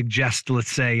audience would suggest,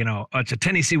 let's say, it's a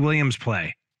Tennessee Williams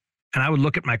play. And I would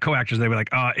look at my co-actors. They were like,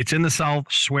 it's in the South,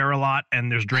 swear a lot, and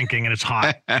there's drinking, and it's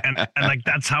hot. and like,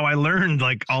 that's how I learned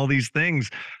like all these things.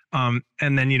 And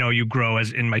then, you grow.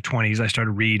 As in my 20s, I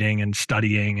started reading and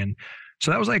studying. And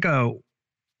so that was like a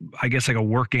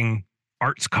working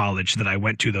arts college that I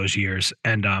went to those years.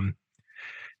 And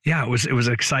it was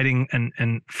an exciting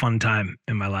and fun time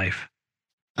in my life.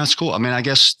 That's cool. I mean, I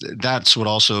guess that's what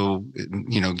also,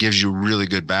 gives you really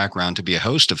good background to be a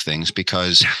host of things,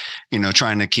 because,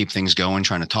 trying to keep things going,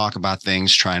 trying to talk about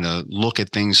things, trying to look at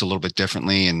things a little bit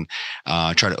differently, and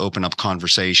try to open up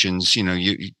conversations.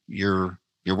 You're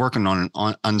working on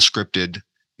an unscripted,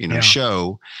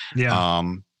 show. Yeah.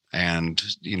 And,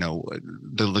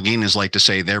 the Laginas like to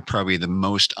say they're probably the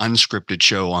most unscripted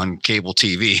show on cable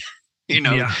TV,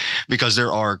 because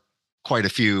there are quite a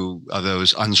few of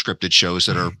those unscripted shows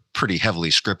that are pretty heavily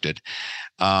scripted.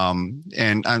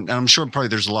 And I'm sure probably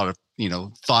there's a lot of,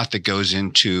 thought that goes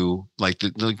into like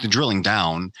the drilling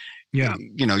down. Yeah.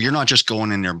 You're not just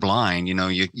going in there blind,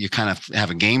 you kind of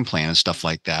have a game plan and stuff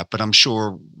like that. But I'm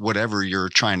sure whatever you're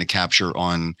trying to capture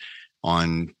on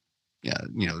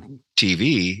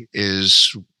TV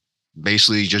is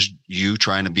basically just you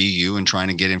trying to be you and trying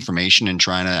to get information and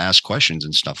trying to ask questions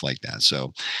and stuff like that.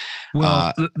 So,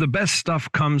 the best stuff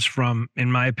comes from,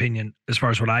 in my opinion, as far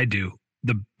as what I do,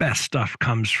 the best stuff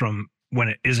comes from when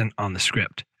it isn't on the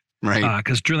script. Right.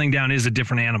 Because drilling down is a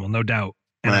different animal, no doubt.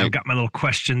 And I've got my little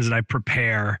questions that I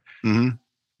prepare. Mm-hmm.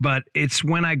 But it's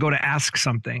when I go to ask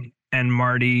something and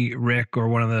Marty, Rick, or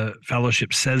one of the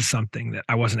fellowship says something that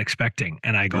I wasn't expecting.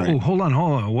 And I go, Right. Oh, hold on.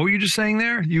 What were you just saying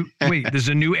there? Wait, there's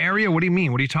a new area? What do you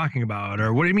mean? What are you talking about?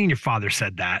 Or what do you mean your father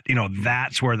said that?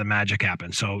 That's where the magic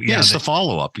happens. So yeah, it's the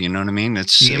follow-up, you know what I mean?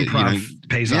 It's the improv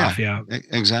pays off. Yeah,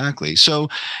 exactly. So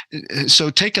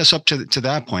take us up to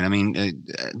that point. I mean,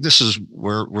 this is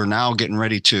where we're now getting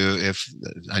ready to, if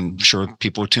I'm sure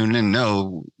people tuning in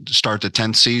know, start the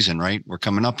 10th season, right? We're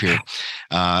coming up here.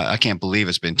 I can't believe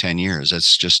it's been 10 years.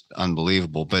 That's just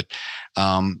unbelievable. But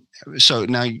so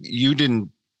now you didn't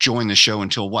join the show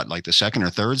until what, like the second or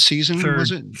third season?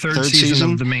 Was it third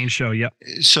season of the main show? Yep.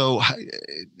 So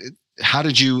how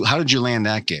did you land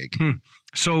that gig?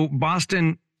 So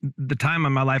Boston, the time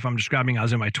of my life I'm describing, I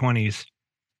was in my 20s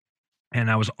and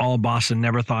I was all Boston,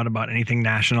 never thought about anything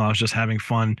national. I was just having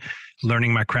fun,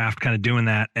 learning my craft, kind of doing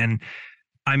that. And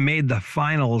I made the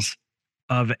finals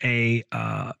of a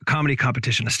comedy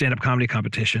competition, a stand-up comedy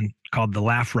competition called the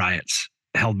Laugh Riots,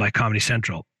 held by Comedy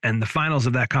Central. And the finals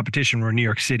of that competition were in New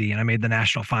York City, and I made the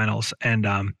national finals. And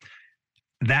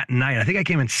that night, I think I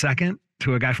came in second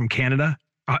to a guy from Canada,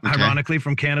 ironically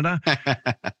from Canada.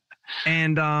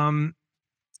 And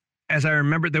as I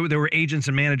remember, there were agents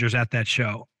and managers at that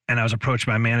show, and I was approached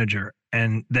by a manager.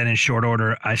 And then in short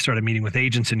order, I started meeting with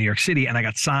agents in New York City, and I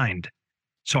got signed.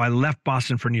 So I left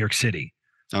Boston for New York City.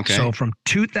 Okay. So from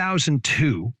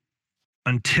 2002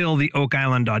 until the Oak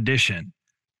Island audition,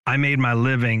 I made my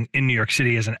living in New York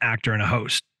City as an actor and a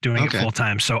host, doing it full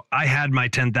time. So I had my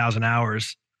 10,000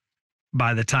 hours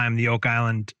by the time the Oak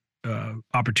Island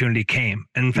opportunity came.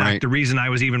 And in fact, the reason I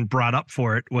was even brought up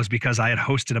for it was because I had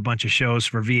hosted a bunch of shows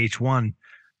for VH1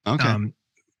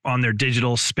 on their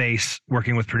digital space,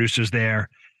 working with producers there,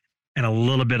 and a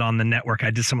little bit on the network.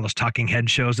 I did some of those talking head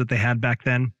shows that they had back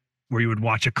then, where you would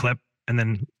watch a clip and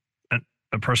then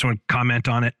a person would comment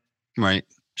on it. Right.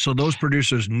 So those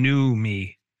producers knew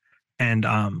me. And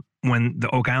when the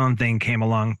Oak Island thing came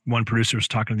along, one producer was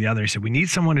talking to the other. He said, we need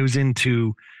someone who's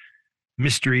into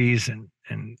mysteries and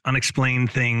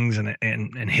unexplained things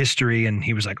and history. And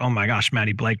he was like, oh my gosh,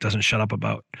 Matty Blake doesn't shut up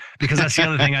about, because that's the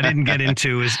other thing I didn't get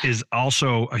into is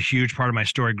also a huge part of my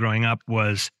story growing up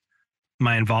was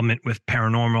my involvement with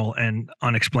paranormal and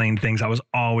unexplained things. I was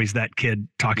always that kid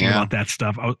talking about that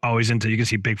stuff. I was always into, you can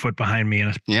see Bigfoot behind me in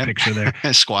a picture there.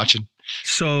 Squatching.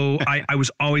 So I was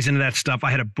always into that stuff.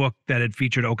 I had a book that had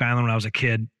featured Oak Island when I was a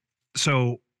kid.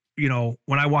 So,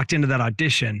 when I walked into that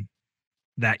audition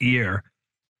that year,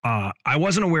 I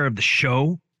wasn't aware of the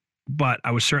show, but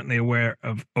I was certainly aware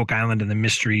of Oak Island and the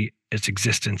mystery, its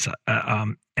existence,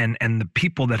 and the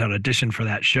people that had auditioned for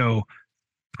that show.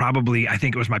 Probably, I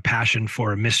think it was my passion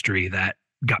for a mystery that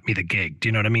got me the gig. Do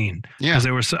you know what I mean? Yeah.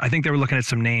 Because I think they were looking at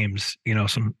some names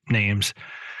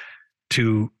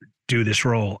to do this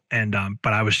role. And,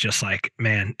 but I was just like,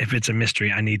 man, if it's a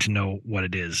mystery, I need to know what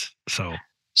it is. So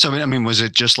So, I mean, was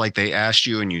it just like they asked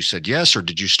you and you said yes, or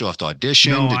did you still have to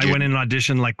audition? No, Did I went in and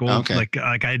auditioned like old, Okay. like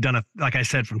I had done like I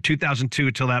said, from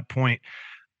 2002 till that point,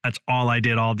 that's all I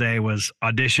did all day was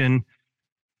audition,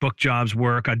 book jobs,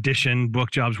 work, audition,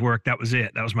 book jobs, work. That was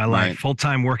it. That was my life. Right.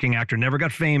 Full-time working actor. Never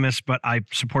got famous, but I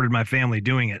supported my family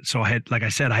doing it. So I had, like I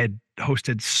said, I had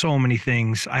hosted so many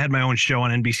things. I had my own show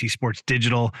on NBC Sports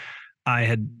Digital. I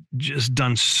had just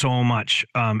done so much.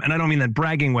 And I don't mean that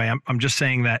bragging way. I'm just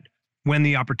saying that when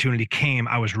the opportunity came,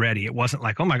 I was ready. It wasn't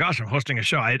like, oh my gosh, I'm hosting a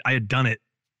show. I had done it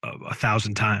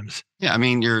 1,000 times. Yeah, I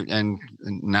mean, and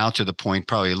now to the point,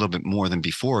 probably a little bit more than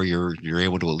before. You're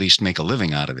able to at least make a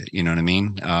living out of it. You know what I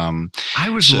mean? I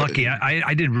was lucky.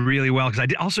 I did really well because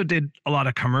also did a lot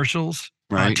of commercials,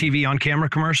 right. TV on camera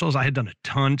commercials. I had done a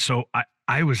ton, so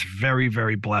I was very,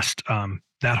 very blessed. I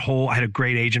had a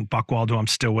great agent, Buckwald, who I'm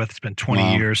still with. It's been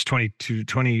 20 years, 20,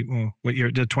 what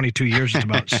year? 22 years it's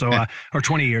about. So, or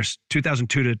 20 years,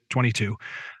 2002 to 22.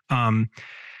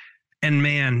 And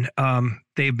man,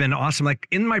 they've been awesome. Like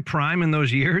in my prime in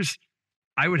those years,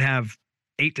 I would have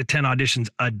 8 to 10 auditions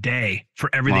a day for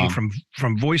everything from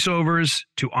voiceovers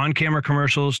to on-camera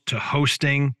commercials to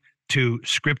hosting to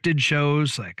scripted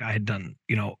shows. Like I had done,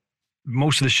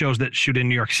 most of the shows that shoot in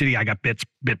New York City, I got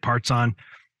bit parts on.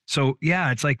 So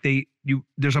yeah, it's like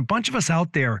there's a bunch of us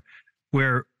out there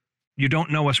where you don't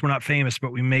know us, we're not famous,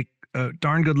 but we make a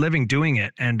darn good living doing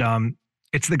it. And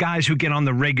it's the guys who get on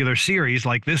the regular series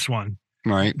like this one,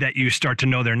 right, that you start to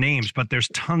know their names. But there's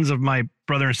tons of my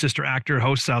brother and sister actor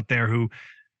hosts out there who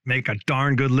make a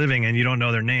darn good living and you don't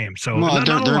know their name. So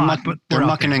they're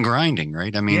mucking and grinding,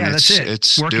 right? I mean, yeah,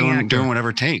 it's doing whatever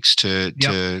it takes to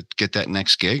get that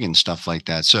next gig and stuff like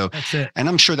that. So that's it. And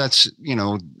I'm sure that's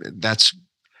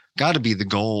got to be the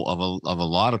goal of a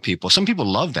lot of people. Some people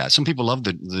love that. Some people love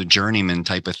the journeyman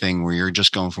type of thing where you're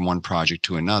just going from one project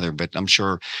to another. But I'm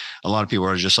sure a lot of people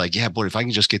are just like, yeah, boy, if I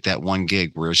can just get that one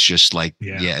gig where it's just like,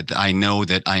 yeah, I know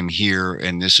that I'm here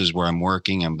and this is where I'm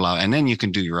working and blah. And then you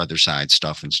can do your other side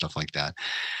stuff and stuff like that.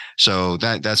 So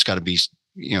that's got to be,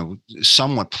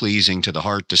 somewhat pleasing to the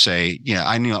heart to say, yeah,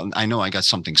 I know I got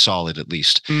something solid at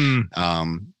least.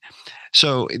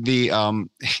 So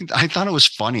I thought it was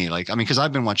funny, because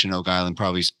I've been watching Oak Island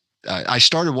probably. I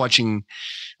started watching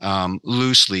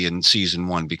loosely in season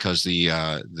 1 because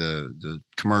the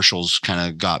commercials kind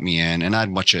of got me in, and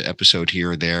I'd watch an episode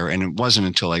here or there, and it wasn't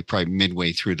until like probably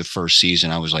midway through the first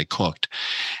season I was like hooked.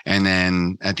 And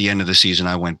then at the end of the season,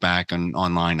 I went back and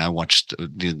online I watched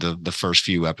the first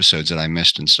few episodes that I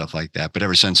missed and stuff like that. But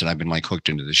ever since then, I've been like hooked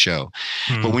into the show.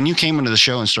 But when you came into the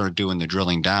show and started doing the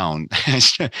drilling down,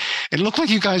 it looked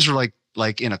like you guys were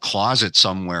like in a closet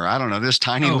somewhere. I don't know, this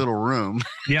tiny little room.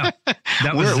 Yeah.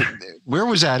 Where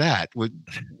was that at?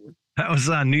 That was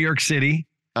New York City.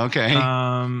 Okay.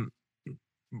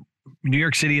 New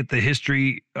York City at the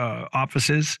history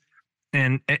offices.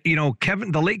 And,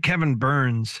 the late Kevin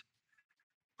Burns,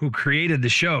 who created the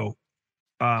show,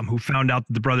 who found out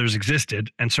that the brothers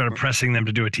existed and started pressing them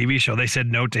to do a TV show. They said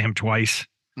no to him twice.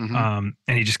 And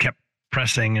he just kept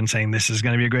pressing and saying, this is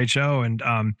going to be a great show. And,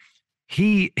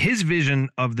 his vision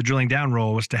of the drilling down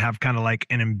role was to have kind of like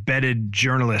an embedded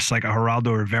journalist, like a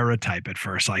Geraldo Rivera type at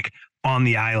first, like on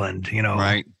the island,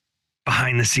 right,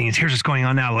 behind the scenes. Here's what's going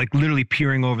on now, like literally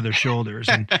peering over their shoulders.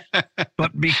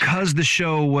 But because the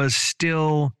show was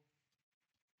still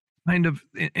kind of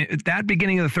at that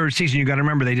beginning of the third season, you got to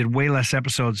remember they did way less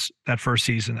episodes that first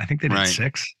season. I think they did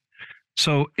 6.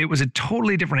 So it was a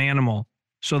totally different animal.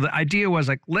 So the idea was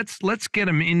like, let's get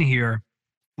them in here.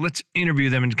 Let's interview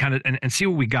them and kind of and see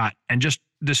what we got. And just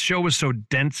this show was so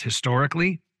dense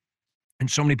historically, and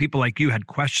so many people like you had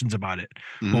questions about it.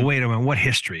 Well, wait a minute, what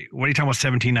history? What are you talking about?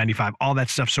 1795, all that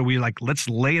stuff. So we let's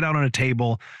lay it out on a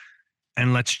table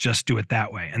and let's just do it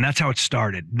that way. And that's how it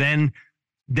started. Then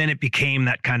it became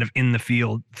that kind of in the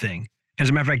field thing. As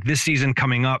a matter of fact, this season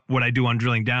coming up, what I do on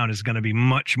Drilling Down is going to be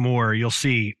much more, you'll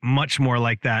see much more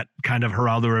like that kind of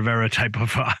Geraldo Rivera type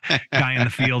of guy in the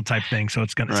field type thing. So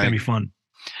it's going to be fun.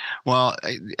 Well,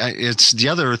 it's the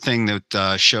other thing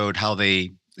that showed how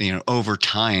they, over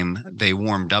time they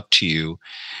warmed up to you.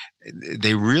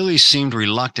 They really seemed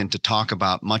reluctant to talk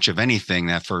about much of anything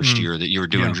that first year that you were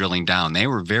doing Drilling Down. They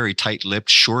were very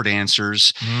tight-lipped, short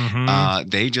answers.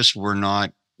 They just were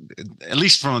not, at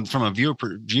least from a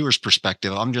viewer's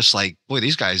perspective, I'm just like, boy,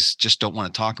 these guys just don't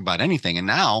want to talk about anything. And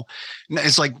now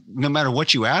it's like, no matter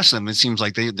what you ask them, it seems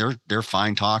like they're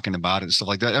fine talking about it and stuff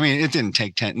like that. I mean, it didn't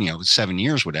take 7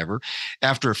 years, whatever.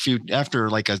 After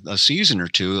like a season or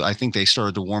two, I think they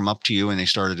started to warm up to you and they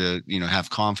started to,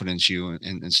 have confidence in you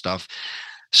and stuff.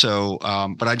 So,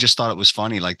 but I just thought it was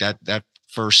funny, like that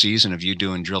first season of you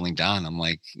doing Drilling Down, I'm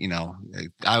like,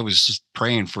 I was just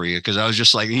praying for you because I was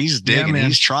just like, he's digging,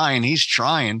 he's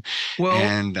trying. Well,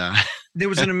 and there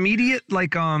was an immediate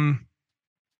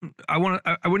I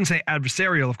wouldn't say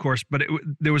adversarial, of course, but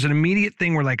there was an immediate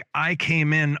thing where like I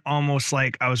came in almost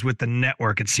like I was with the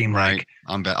network. It seemed like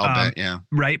I'll bet, yeah,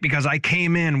 right, because I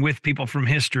came in with people from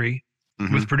history,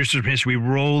 with producers from history. We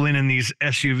roll in these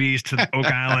SUVs to Oak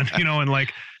Island,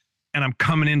 and I'm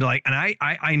coming into and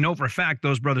I know for a fact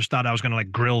those brothers thought I was going to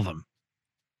grill them.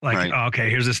 Okay,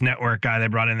 here's this network guy. They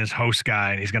brought in this host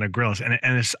guy and he's going to grill us. And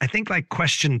it's, I think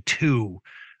question 2,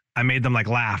 I made them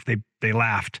laugh. They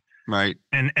laughed. Right.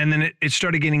 And then it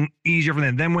started getting easier for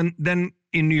them. Then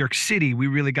in New York City, we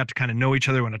really got to kind of know each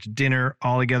other. Went out to dinner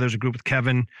all together as a group with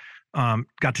Kevin.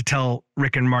 Got to tell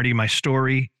Rick and Marty my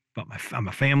story about I'm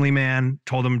a family man.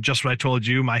 Told them just what I told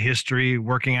you, my history,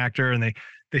 working actor. And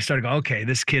they started to go, okay,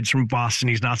 this kid's from Boston.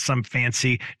 He's not some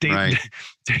fancy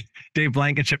Dave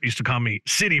Blankenship used to call me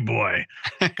City Boy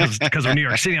because of New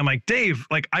York City. I'm like, Dave,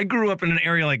 I grew up in an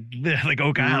area like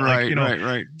Oak Island.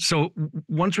 Right. So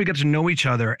once we got to know each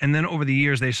other, and then over the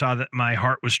years, they saw that my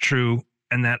heart was true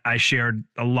and that I shared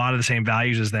a lot of the same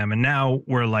values as them. And now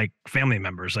we're like family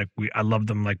members. I love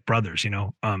them like brothers,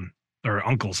 or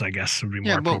uncles, I guess would be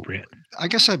more appropriate. I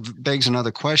guess that begs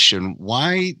another question.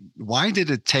 Why did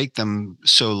it take them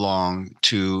so long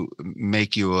to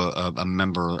make you a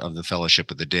member of the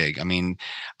Fellowship of the Dig? I mean,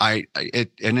 I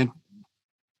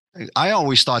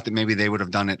always thought that maybe they would have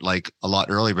done it a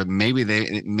lot earlier, but maybe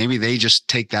they just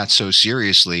take that so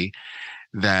seriously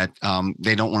that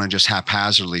they don't want to just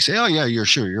haphazardly say, oh yeah,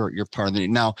 you're part of the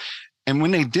now. And when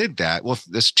they did that, well,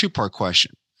 this 2-part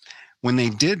question. When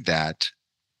they did that,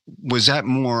 was that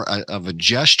more of a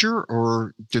gesture,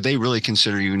 or do they really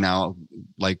consider you now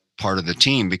part of the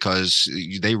team because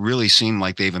they really seem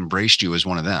like they've embraced you as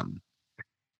one of them?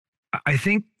 I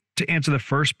think to answer the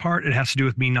first part, it has to do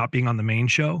with me not being on the main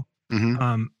show.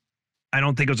 I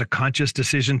don't think it was a conscious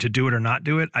decision to do it or not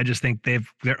do it. I just think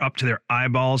they're up to their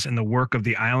eyeballs in the work of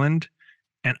the island,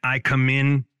 and I come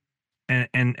in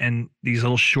and these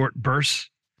little short bursts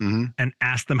and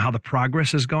ask them how the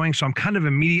progress is going. So I'm kind of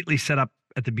immediately set up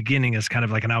at the beginning as kind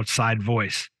of like an outside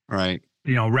voice, right?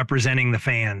 Representing the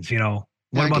fans,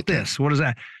 what about this? What is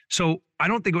that? So I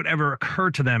don't think it would ever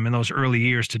occur to them in those early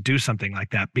years to do something like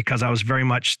that because I was very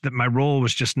much that my role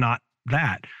was just not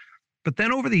that. But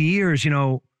then over the years,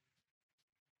 I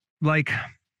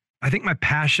think my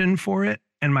passion for it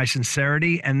and my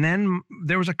sincerity. And then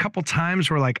there was a couple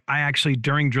times where I actually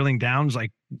during Drilling Downs,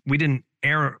 we didn't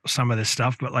air some of this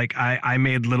stuff, but I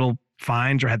made little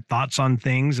finds or had thoughts on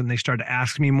things and they started to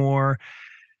ask me more.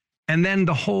 And then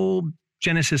the whole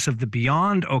genesis of the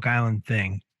Beyond Oak Island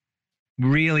thing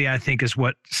really, I think, is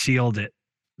what sealed it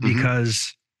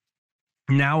because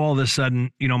now all of a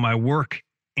sudden, my work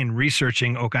in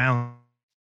researching Oak Island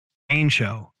main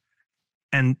show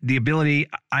and the ability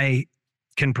I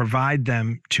can provide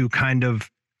them to kind of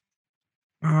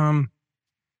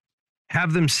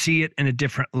have them see it in a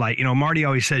different light. Marty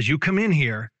always says, you come in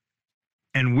here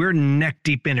and we're neck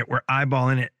deep in it. We're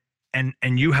eyeballing it.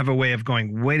 And you have a way of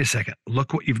going, wait a second,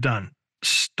 look what you've done.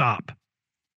 Stop.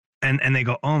 And they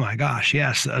go, oh my gosh,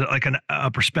 yes.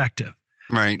 A perspective.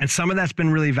 Right. And some of that's been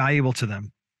really valuable to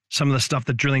them. Some of the stuff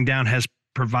that Drilling Down has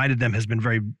provided them has been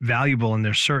very valuable in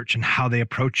their search and how they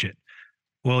approach it.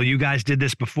 Well, you guys did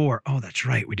this before. Oh, that's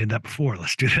right. We did that before.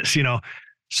 Let's do this,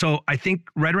 So I think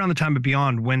right around the time of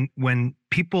Beyond, when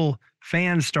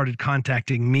fans started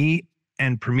contacting me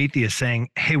and Prometheus saying,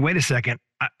 hey, wait a second,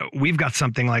 we've got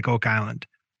something like Oak Island,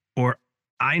 or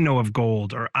I know of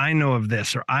Gold, or I know of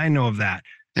this, or I know of that.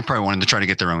 They probably wanted to try to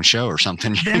get their own show or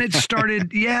something. Then it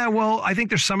started. Yeah, well, I think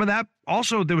there's some of that.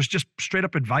 Also, there was just straight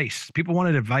up advice. People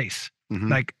wanted advice.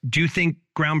 Do you think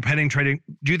ground penetrating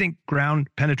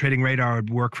radar would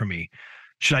work for me?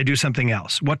 Should I do something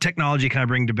else? What technology can I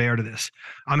bring to bear to this?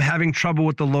 I'm having trouble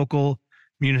with the local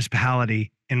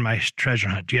municipality in my treasure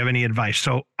hunt. Do you have any advice?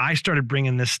 So I started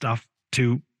bringing this stuff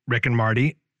to Rick and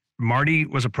Marty. Marty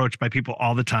was approached by people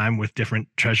all the time with different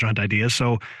treasure hunt ideas.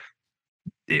 So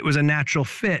it was a natural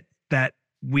fit that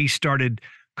we started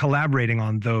collaborating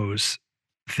on those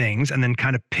things and then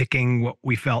kind of picking what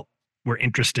we felt were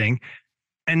interesting.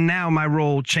 And now my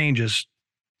role changes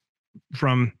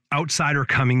from outsider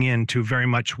coming in to very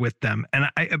much with them.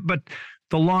 But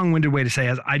the long-winded way to say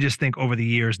is I just think over the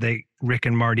years, Rick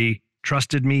and Marty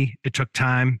trusted me. It took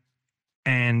time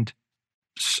and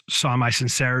saw my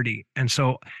sincerity. And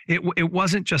so it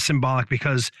wasn't just symbolic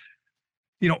because,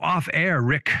 off air,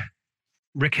 Rick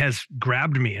has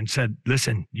grabbed me and said,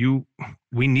 listen,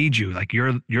 we need you.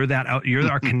 You're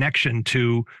our connection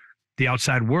to the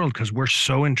outside world because we're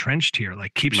so entrenched here.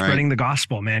 Like, keep Right. spreading the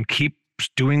gospel, man. Keep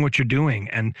doing what you're doing.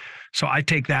 And so I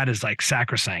take that as like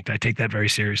sacrosanct. I take that very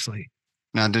seriously.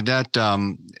 Now,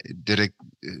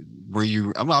 were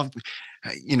you, well,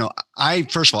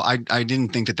 first of all, I didn't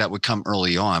think that would come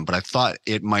early on, but I thought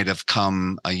it might have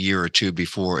come a year or two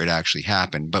before it actually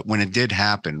happened. But when it did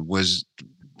happen,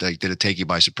 did it take you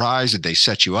by surprise? Did they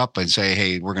set you up and say,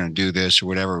 hey, we're going to do this or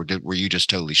whatever? Or were you just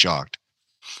totally shocked?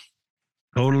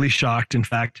 Totally shocked. In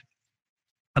fact,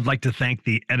 I'd like to thank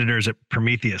the editors at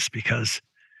Prometheus because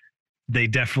they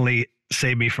definitely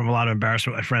saved me from a lot of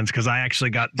embarrassment with my friends, because I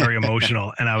actually got very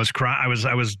emotional and I was crying.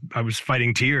 I was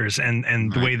fighting tears, and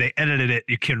Right. the way they edited it,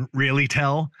 you can really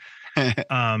tell.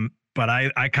 But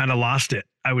I kind of lost it.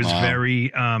 I was Wow.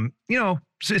 very,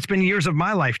 it's been years of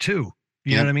my life too.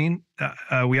 You know what I mean?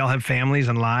 We all have families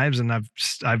and lives, and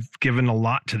I've given a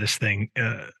lot to this thing.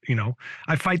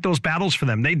 I fight those battles for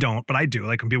them. They don't, but I do.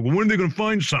 Like, when people, when are they going to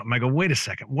find something? I go, wait a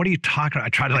second. What are you talking about? I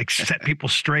try to like set people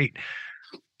straight.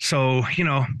 So,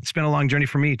 it's been a long journey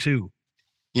for me too.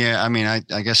 Yeah, I mean,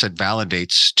 I guess it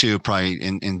validates too, probably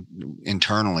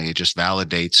internally. It just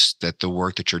validates that the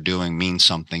work that you're doing means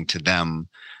something to them,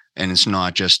 and it's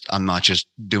not just, I'm not just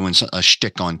doing a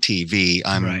shtick on TV.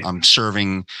 I'm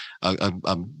serving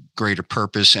a greater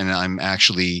purpose, and I'm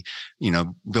actually,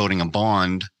 building a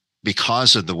bond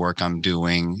because of the work I'm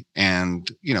doing. And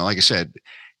like I said,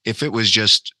 if it was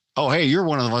just, oh, hey, you're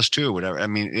one of us too, whatever. I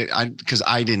mean, because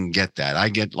I didn't get that. I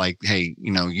get like, hey,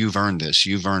 you've earned this.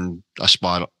 You've earned a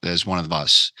spot as one of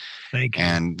us. Thank you.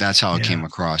 And that's how it came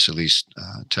across, at least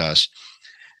to us.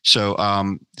 So,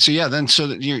 then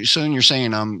you're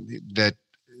saying that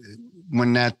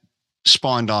when that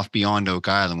spawned off Beyond Oak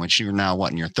Island, which you're now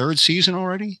in your third season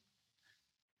already?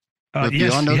 Yes,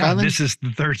 Beyond Oak Island? This is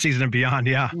the third season of Beyond.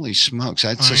 Yeah. Holy smokes!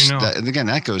 That's just again,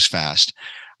 that goes fast.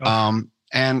 Oh.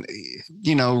 And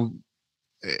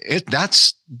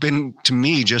that's been to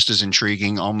me just as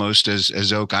intriguing almost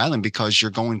as Oak Island, because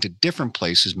you're going to different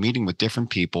places, meeting with different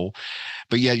people,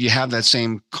 but yet you have that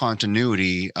same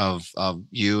continuity of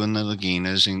you and the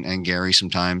Laginas and Gary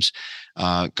sometimes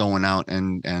going out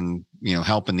and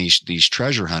helping these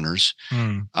treasure hunters.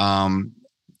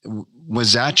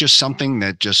 Was that just something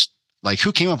that just, like,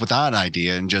 who came up with that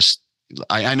idea? And just,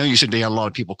 I know you said they had a lot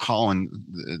of people calling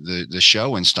the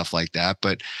show and stuff like that,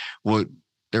 but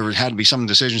there had to be some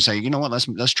decision saying, you know what,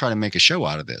 let's try to make a show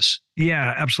out of this.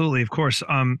 Yeah, absolutely. Of course.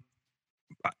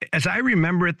 As I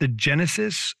remember it, the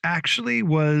genesis actually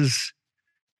was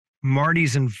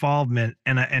Marty's involvement.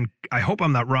 And I hope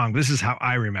I'm not wrong. This is how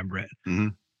I remember it. Mm-hmm.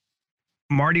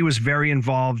 Marty was very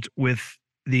involved with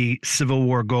the Civil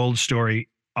War gold story,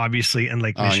 obviously, in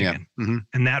Lake Michigan. Yeah. Mm-hmm.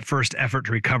 And that first effort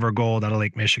to recover gold out of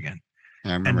Lake Michigan.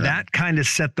 I remember that kind of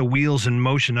set the wheels in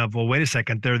motion of, well, wait a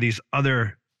second, there are these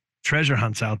other treasure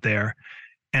hunts out there.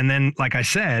 And then, like I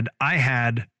said, I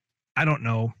had, I don't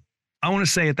know, I want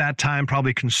to say at that time,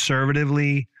 probably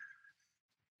conservatively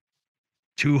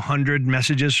 200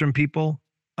 messages from people.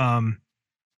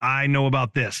 I know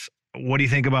about this. What do you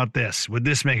think about this? Would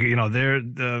this make it,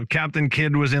 the Captain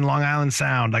Kidd was in Long Island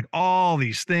Sound, like all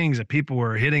these things that people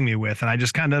were hitting me with. And I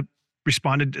just kind of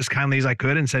responded as kindly as I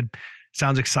could and said,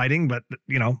 sounds exciting, but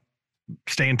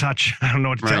stay in touch. I don't know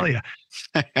what to tell you.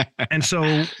 And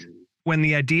so when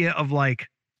the idea of like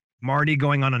Marty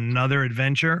going on another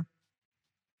adventure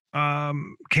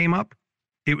came up,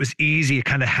 it was easy. It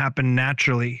kind of happened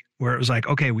naturally, where it was like,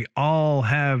 okay, we all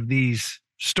have these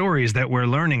stories that we're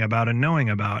learning about and knowing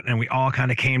about, and we all kind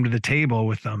of came to the table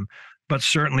with them. But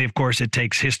certainly, of course, it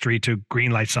takes history to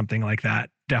greenlight something like that.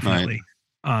 Definitely.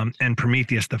 Right. And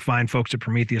Prometheus, the fine folks at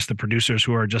Prometheus, the producers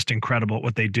who are just incredible at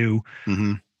what they do.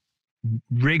 Mm-hmm.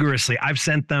 Rigorously. I've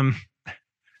sent them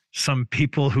some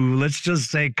people who, let's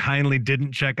just say, kindly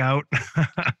didn't check out.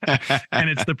 And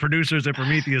it's the producers at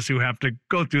Prometheus who have to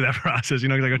go through that process. They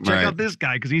go, check out this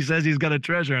guy because he says he's got a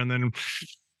treasure. And then,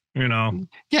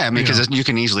 Yeah, I mean, because you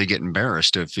can easily get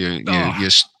embarrassed if you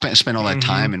spend all that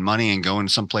time and money and going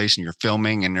someplace and you're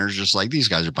filming and there's just like, these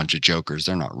guys are a bunch of jokers.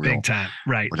 They're not real. Big time.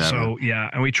 Right. Whatever. So, yeah.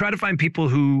 And we try to find people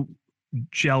who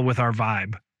gel with our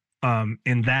vibe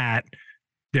in that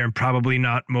they're probably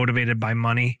not motivated by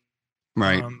money.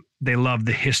 Right. They love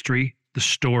the history, the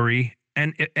story.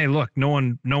 And hey, look, no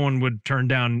one would turn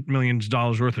down millions of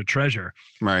dollars worth of treasure.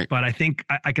 Right. But I think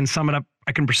I can sum it up.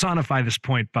 I can personify this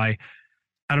point by,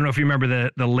 I don't know if you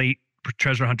remember the late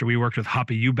treasure hunter we worked with,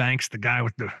 Hoppy Eubanks, the guy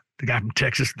with the guy from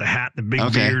Texas, the hat, the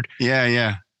big beard.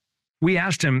 Yeah. We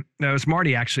asked him, it was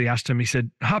Marty actually asked him, he said,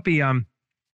 Hoppy,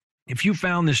 if you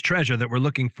found this treasure that we're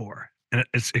looking for, and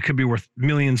it could be worth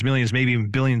millions, maybe even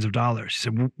billions of dollars, he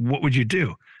said, what would you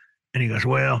do? And he goes,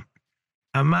 well,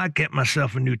 I might get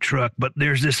myself a new truck, but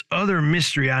there's this other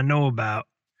mystery I know about.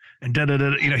 And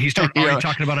he's already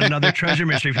talking about another treasure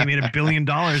mystery if he made $1 billion.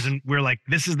 And we're like,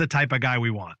 this is the type of guy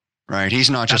we want. Right. He's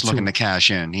not just looking to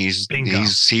cash in. He's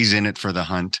in it for the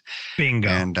hunt. Bingo.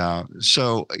 And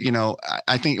so,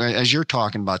 I think as you're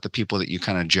talking about the people that you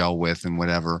kind of gel with and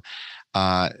whatever,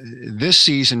 this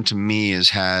season to me has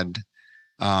had,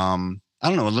 I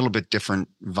don't know, a little bit different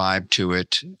vibe to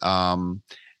it.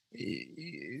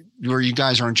 Where you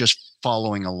guys aren't just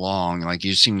following along, like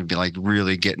you seem to be like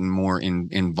really getting more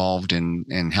involved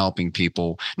in helping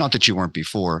people. Not that you weren't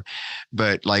before,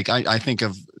 but like I think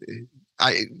of,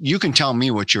 you can tell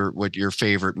me what your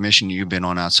favorite mission you've been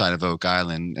on outside of Oak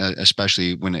Island,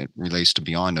 especially when it relates to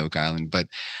Beyond Oak Island. But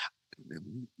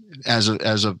as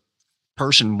a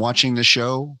person watching the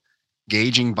show,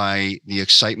 gauging by the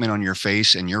excitement on your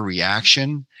face and your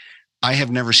reaction, I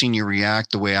have never seen you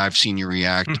react the way I've seen you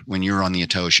react when you're on the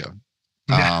Etosha.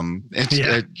 I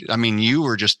mean, you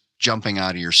were just jumping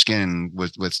out of your skin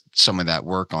with some of that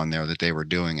work on there that they were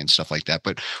doing and stuff like that.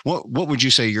 But what would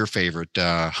you say your favorite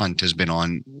hunt has been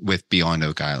on with Beyond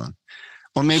Oak Island,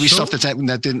 or maybe stuff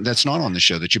that's not on the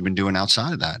show that you've been doing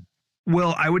outside of that?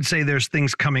 Well, I would say there's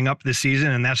things coming up this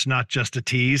season, and that's not just a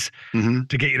tease to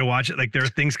get you to watch it. Like there are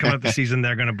things coming up this season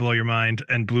that are going to blow your mind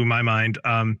and blew my mind.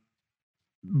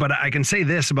 But I can say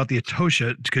this about the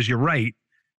Etosha, because you're right.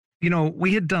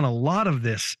 We had done a lot of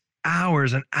this,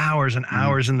 hours and hours and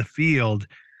hours in the field.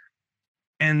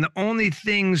 And the only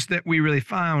things that we really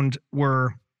found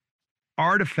were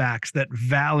artifacts that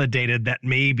validated that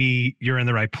maybe you're in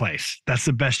the right place. That's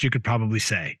the best you could probably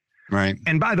say. Right.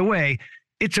 And by the way,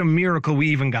 it's a miracle we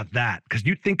even got that, because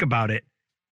you think about it,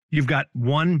 you've got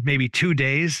 1, maybe 2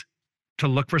 days to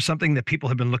look for something that people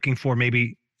have been looking for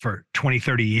maybe for 20,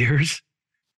 30 years.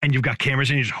 And you've got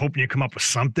cameras and you're just hoping you come up with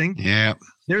something. Yeah.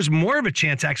 There's more of a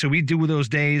chance, actually. We do those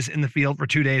days in the field for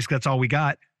 2 days. That's all we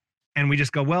got. And we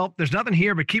just go, well, there's nothing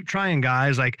here, but keep trying,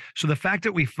 guys. So the fact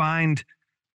that we find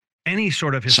any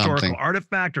sort of historical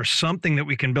artifact or something that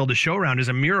we can build a show around is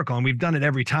a miracle. And we've done it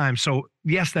every time. So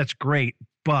yes, that's great.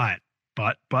 But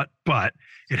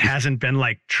it hasn't been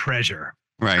like treasure,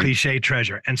 right? Cliche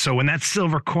treasure. And so when that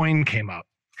silver coin came up,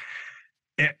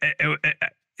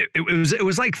 it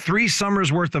was like 3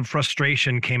 summers worth of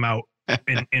frustration came out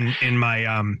in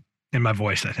my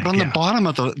voice, I think. But on the bottom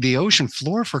of the ocean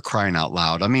floor, for crying out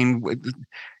loud. I mean,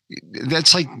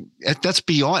 that's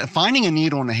beyond. Finding a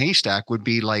needle in a haystack would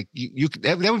be like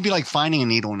that would be like finding a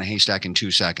needle in a haystack in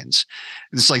 2 seconds.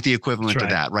 It's like the equivalent to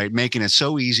that, right? Making it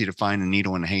so easy to find a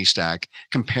needle in a haystack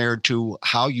compared to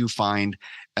how you find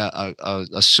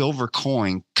a silver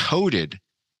coin coated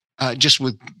just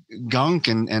with gunk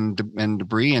and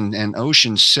debris and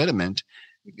ocean sediment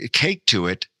caked to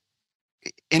it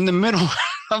in the middle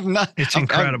of nothing. It's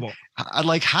incredible. I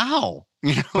like how,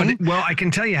 Well, I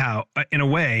can tell you how, in a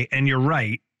way, and you're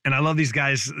right. And I love these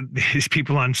guys, these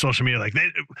people on social media, like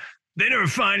they never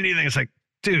find anything. It's like,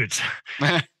 dudes,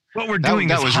 what we're doing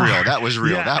that is was hard. real. That was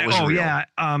real. Yeah. That was real. Yeah.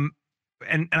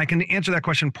 And I can answer that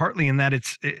question partly in that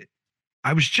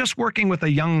I was just working with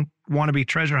a young wannabe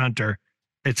treasure hunter.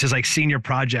 It's his like senior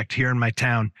project here in my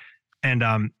town.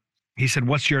 And he said,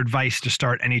 what's your advice to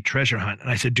start any treasure hunt? And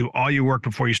I said, do all your work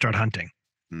before you start hunting.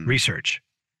 Research.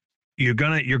 You're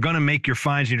gonna make your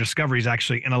finds and your discoveries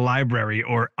actually in a library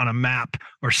or on a map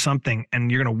or something,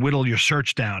 and you're gonna whittle your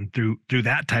search down through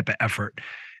that type of effort,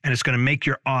 and it's gonna make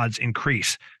your odds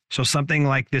increase. So something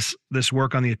like this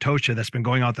work on the Etosha that's been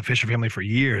going on with the Fisher family for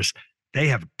years, they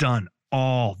have done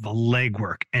all the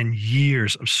legwork and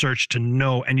years of search to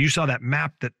know. And you saw that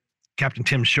map that Captain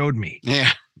Tim showed me.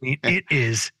 Yeah. I mean, it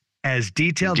is as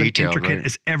detailed and intricate right?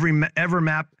 as every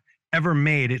map ever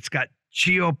made. It's got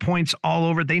geo points all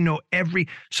over. They know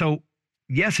so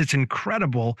yes, it's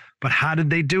incredible, but how did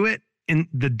they do it? In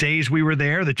the days we were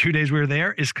there, the 2 days we were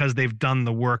there, is because they've done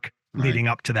the work leading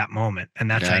up to that moment.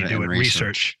 And that's how you do it.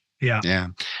 Research. Yeah. Yeah.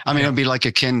 I mean, it'd be like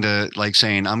akin to like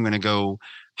saying, I'm going to go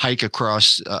hike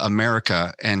across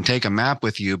America and take a map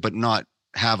with you, but not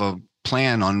have a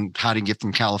plan on how to get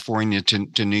from California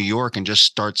to New York and just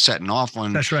start setting off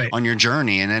on your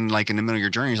journey. And then like in the middle of your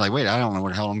journey, he's like, wait, I don't know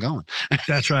where the hell I'm going.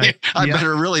 That's right. I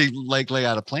better really like lay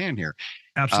out a plan here.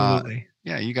 Absolutely.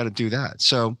 Yeah, you got to do that.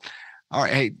 So, all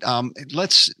right. Hey,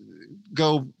 let's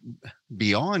go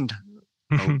beyond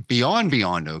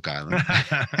Oak Island.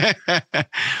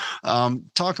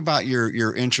 Talk about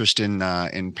your interest in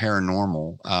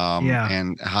paranormal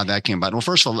and how that came about. Well,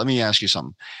 first of all, let me ask you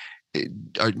something.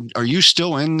 Are you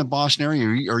still in the Boston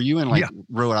area? Are you in like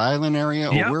Rhode Island area?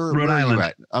 Or Rhode Island. Are you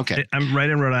at? Okay. I'm right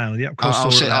in Rhode Island. Yeah.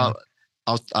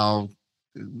 I'll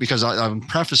because I'm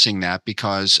prefacing that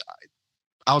because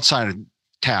outside of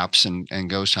taps and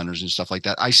ghost hunters and stuff like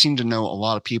that, I seem to know a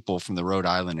lot of people from the Rhode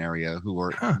Island area who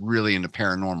are really into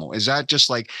paranormal. Is that just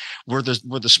like we're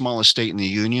the smallest state in the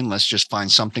union? Let's just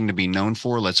find something to be known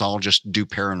for. Let's all just do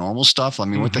paranormal stuff. I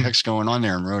mean, what the heck's going on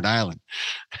there in Rhode Island?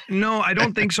 No, I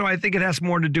don't think so. I think it has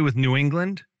more to do with New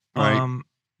England. Right.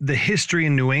 The history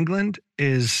in New England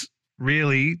is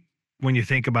really, when you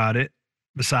think about it,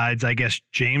 besides, I guess,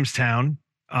 Jamestown.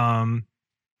 And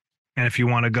if you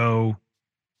want to go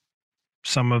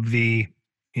some of the,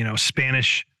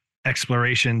 Spanish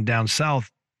exploration down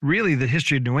south, really the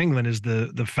history of New England is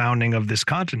the founding of this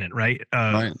continent, right?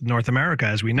 Right. North America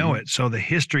as we know it. So the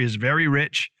history is very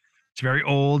rich. It's very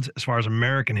old as far as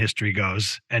American history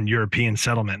goes and European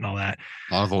settlement and all that.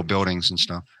 A lot of old buildings and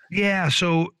stuff. Yeah.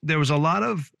 So there was a lot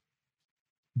of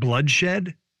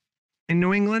bloodshed in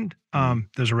New England.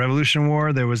 There's a Revolution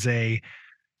War. There was a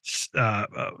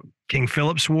King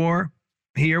Philip's War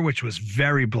here, which was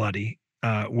very bloody.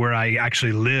 Where I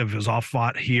actually live is all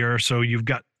fought here. So you've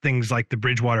got things like the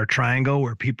Bridgewater Triangle,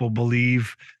 where people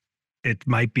believe it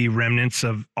might be remnants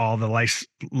of all the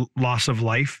loss of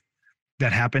life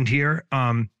that happened here.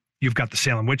 You've got the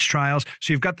Salem witch trials.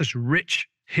 So you've got this rich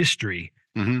history.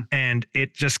 And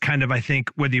it just kind of, I think,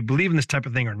 whether you believe in this type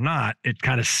of thing or not, it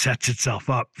kind of sets itself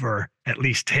up for at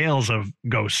least tales of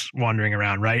ghosts wandering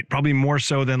around, right? Probably more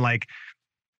so than like,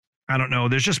 I don't know.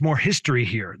 There's just more history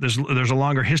here. There's a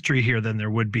longer history here than there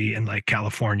would be in like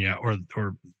California or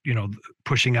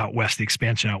pushing out west, the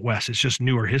expansion out west. It's just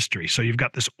newer history. So you've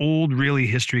got this old, really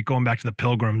history going back to the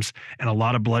Pilgrims and a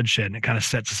lot of bloodshed, and it kind of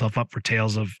sets itself up for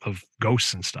tales of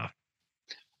ghosts and stuff.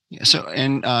 Yeah. So,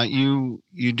 and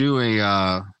you do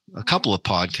a couple of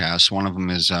podcasts. One of them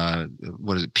is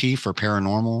what is it? P for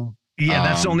Paranormal. Yeah,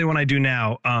 that's the only one I do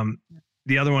now.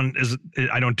 The other one is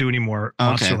I don't do anymore.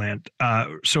 Monsterland.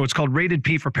 So it's called Rated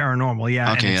P for Paranormal.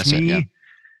 Yeah. Okay. And it's me. Yeah.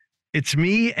 It's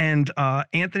me and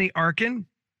Anthony Arkin,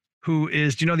 who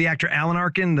is, do you know the actor Alan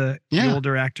Arkin, the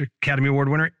older actor, Academy Award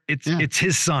winner? It's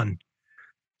his son.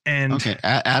 And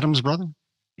Adam's brother.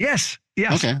 Yes.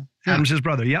 Okay. Yeah. Adam's his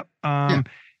brother. Yep.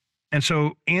 And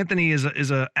so Anthony is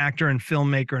a actor and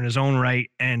filmmaker in his own right,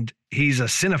 and he's a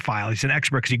cinephile. He's an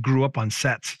expert because he grew up on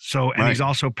sets. So, and he's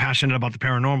also passionate about the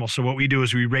paranormal. So what we do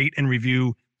is we rate and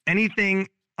review anything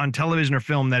on television or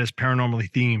film that is paranormally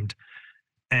themed.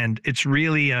 And it's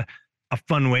really a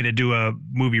fun way to do a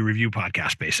movie review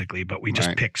podcast, basically. But we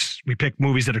just pick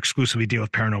movies that exclusively deal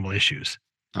with paranormal issues.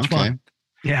 It's fun.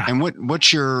 Yeah. And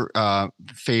what's your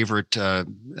favorite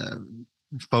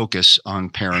focus on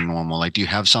paranormal? Like, do you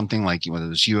have something like, whether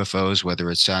it's UFOs,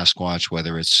 whether it's Sasquatch,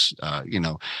 whether it's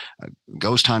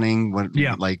ghost hunting,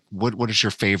 what is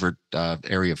your favorite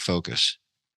area of focus?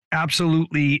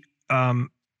 Absolutely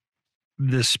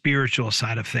the spiritual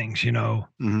side of things.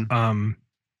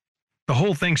 The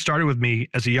whole thing started with me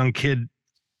as a young kid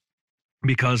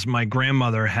because my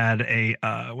grandmother had a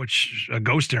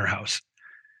ghost in her house,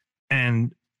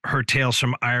 and her tales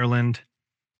from Ireland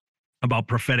about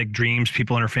prophetic dreams,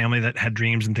 people in her family that had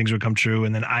dreams and things would come true.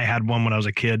 And then I had one when I was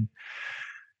a kid.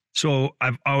 So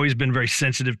I've always been very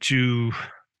sensitive to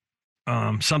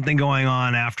something going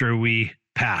on after we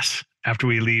pass, after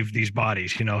we leave these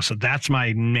bodies, so that's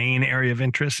my main area of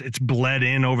interest. It's bled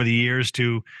in over the years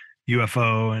to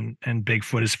UFO and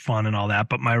Bigfoot is fun and all that.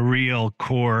 But my real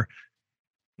core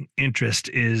interest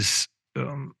is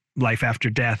life after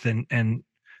death and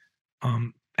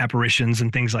apparitions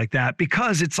and things like that,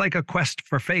 because it's like a quest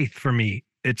for faith for me.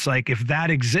 It's like, if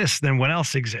that exists, then what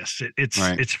else exists?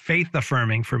 It's faith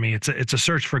affirming for me. It's a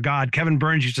search for God. Kevin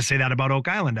Burns used to say that about Oak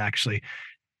Island, actually.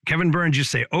 Kevin Burns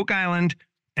used to say Oak Island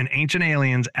and Ancient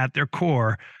Aliens at their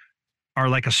core are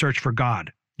like a search for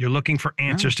God. You're looking for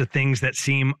answers to things that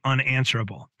seem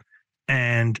unanswerable.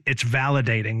 And it's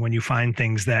validating when you find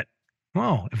things that,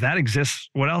 well, if that exists,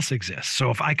 what else exists?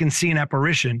 So if I can see an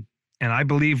apparition and I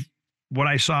believe what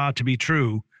I saw to be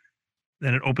true,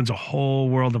 then it opens a whole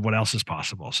world of what else is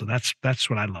possible. So that's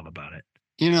what I love about it.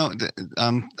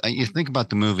 You think about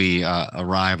the movie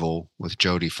Arrival with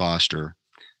Jodie Foster.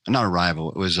 Not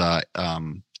Arrival. It was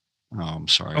I'm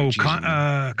sorry. Oh,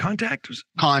 Contact.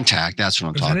 Contact. That's what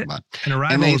I'm talking about. And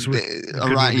Arrival was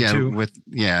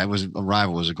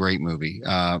Arrival was a great movie.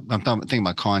 I'm thinking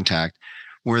about Contact,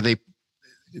 where they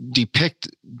depict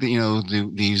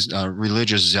these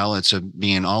religious zealots of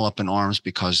being all up in arms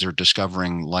because they're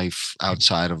discovering life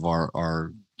outside of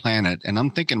our planet. And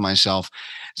I'm thinking to myself,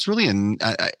 it's really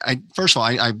first of all,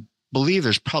 I believe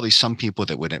there's probably some people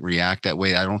that would react that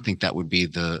way. I don't think that would be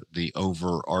the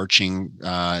overarching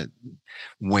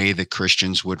way that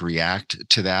Christians would react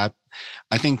to that.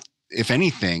 I think, if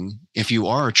anything, if you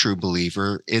are a true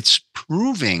believer, it's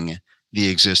proving the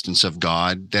existence of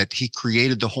God, that he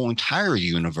created the whole entire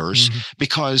universe,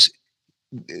 because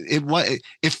it was,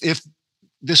 if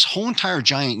this whole entire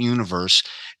giant universe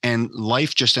and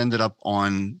life just ended up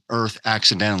on Earth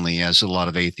accidentally, as a lot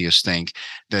of atheists think,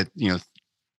 that,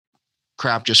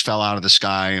 crap just fell out of the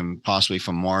sky and possibly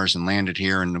from Mars and landed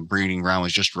here, and the breeding ground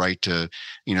was just right to,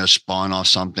 spawn off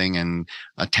something, and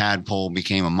a tadpole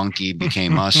became a monkey,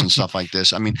 became us and stuff like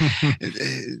this. I mean,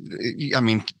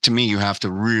 to me, you have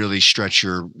to really stretch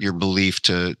your belief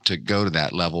to go to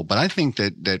that level. But I think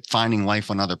that finding life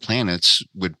on other planets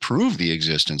would prove the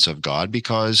existence of God,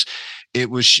 because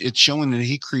it's showing that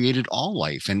he created all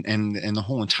life and the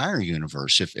whole entire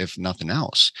universe, if nothing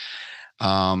else.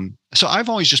 So I've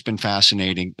always just been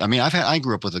fascinating. I mean, I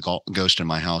grew up with a ghost in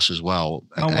my house as well.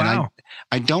 Oh, and wow.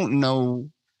 I don't know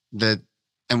that.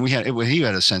 And he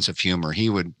had a sense of humor. He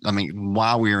would,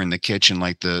 while we were in the kitchen,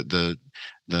 like the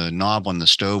knob on the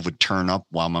stove would turn up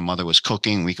while my mother was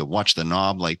cooking. We could watch the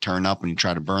knob like turn up, and he'd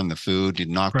try to burn the food. He'd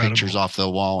knock pictures off the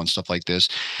wall and stuff like this.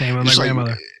 Same with my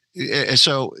grandmother.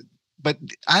 So, but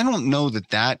I don't know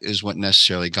that is what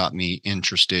necessarily got me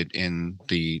interested in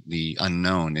the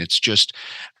unknown. It's just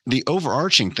the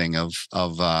overarching thing of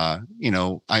I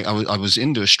was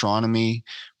into astronomy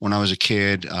when I was a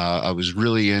kid. I was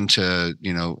really into,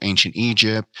 ancient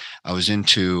Egypt. I was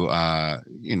into,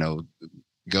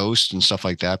 ghosts and stuff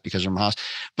like that because of my house.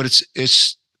 But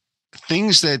it's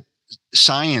things that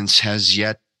science has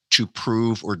yet to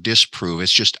prove or disprove.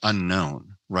 It's just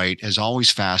unknown, right? Has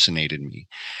always fascinated me.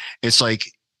 It's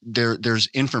like there's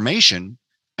information,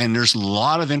 and there's a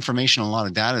lot of information, a lot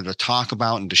of data to talk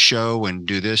about and to show and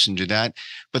do this and do that,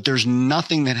 but there's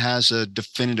nothing that has a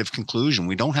definitive conclusion.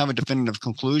 We don't have a definitive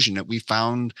conclusion that we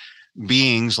found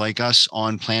beings like us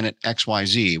on planet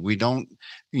XYZ. We don't,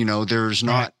 there's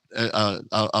not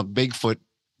a Bigfoot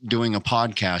doing a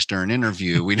podcast or an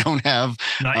interview. We don't have,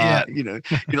 not yet.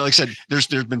 Like I said, there's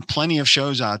been plenty of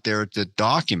shows out there that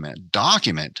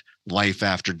document life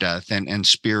after death and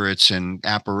spirits and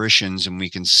apparitions, and we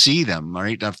can see them,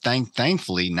 right?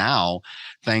 Thankfully now,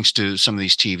 thanks to some of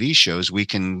these TV shows, we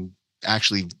can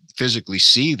actually physically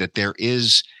see that there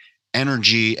is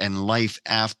energy and life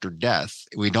after death.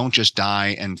 We don't just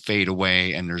die and fade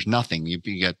away and there's nothing. You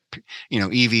get,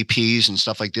 EVPs and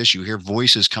stuff like this. You hear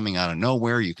voices coming out of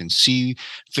nowhere. You can see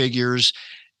figures.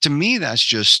 To me, that's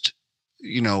just,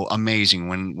 amazing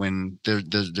when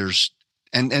there's,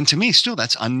 and to me still,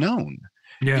 that's unknown.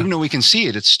 Yeah. Even though we can see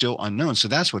it, it's still unknown. So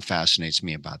that's what fascinates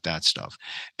me about that stuff.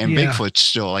 And Bigfoot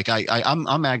still, like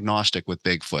I'm agnostic with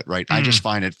Bigfoot, right? I just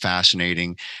find it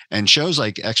fascinating. And shows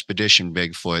like Expedition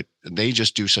Bigfoot, they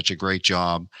just do such a great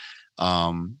job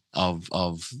of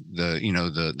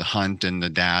the hunt and the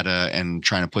data and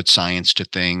trying to put science to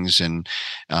things and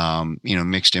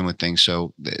mixed in with things.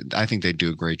 So I think they do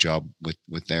a great job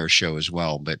with their show as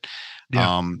well. But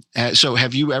so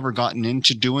have you ever gotten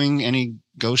into doing any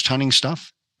ghost hunting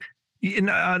stuff?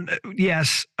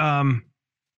 Yes.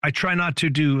 I try not to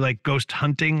do like ghost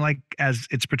hunting, like as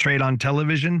it's portrayed on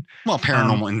television. Well,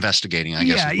 paranormal investigating, I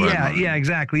guess. Yeah,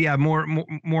 exactly. Yeah.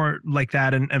 More like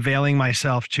that, and availing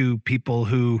myself to people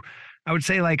who I would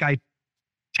say, like, I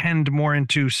tend more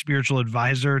into spiritual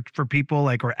advisor for people,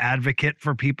 like, or advocate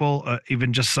for people,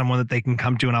 even just someone that they can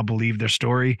come to and I'll believe their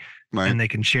story, right, and they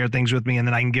can share things with me, and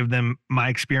then I can give them my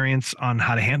experience on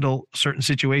how to handle certain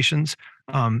situations.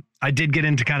 I did get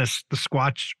into kind of the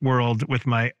Squatch world with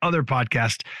my other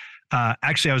podcast.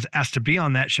 Actually, I was asked to be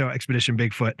on that show, Expedition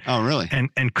Bigfoot. Oh, really?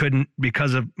 And couldn't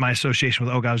because of my association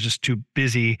with Oga. I was just too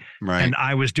busy. Right. And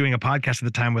I was doing a podcast at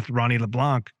the time with Ronnie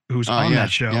LeBlanc, who's on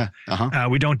that show. Yeah. Uh-huh.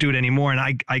 We don't do it anymore.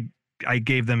 And I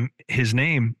gave them his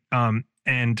name.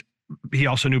 And he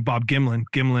also knew Bob Gimlin.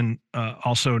 Gimlin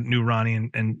also knew Ronnie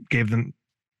and gave them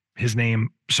his name.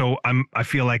 So I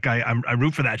feel like I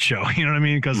root for that show. You know what I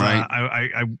mean? Because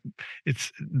right.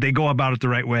 They go about it the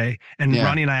right way. And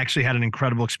Ronnie and I actually had an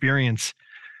incredible experience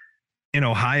in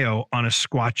Ohio on a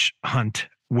Squatch hunt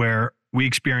where we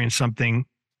experienced something.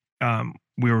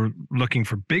 We were looking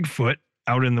for Bigfoot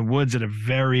out in the woods at a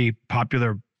very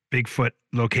popular Bigfoot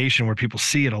location where people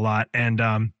see it a lot. And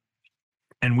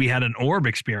we had an orb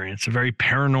experience, a very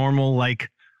paranormal, like,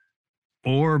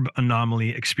 orb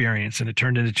anomaly experience, and it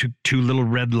turned into two little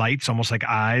red lights, almost like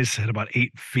eyes, at about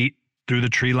 8 feet through the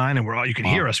tree line, and you could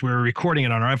hear us. We were recording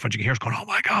it on our iPhones. You could hear us going, "Oh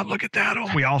my God, look at that!" Oh,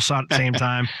 we all saw it at the same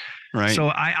time. Right. So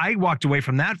I walked away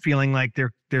from that feeling like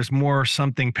there's more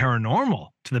something paranormal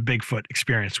to the Bigfoot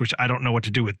experience, which I don't know what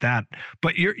to do with that.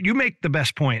 But you make the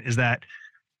best point, is that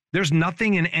there's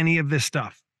nothing in any of this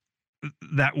stuff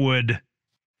that would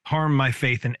harm my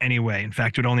faith in any way. In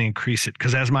fact, it would only increase it.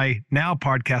 Because as my now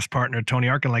podcast partner, Tony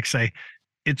Arkin, likes to say,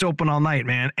 it's open all night,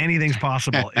 man. Anything's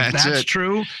possible. If that's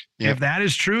true, if that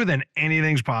is true, then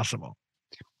anything's possible.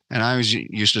 And I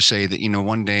used to say that,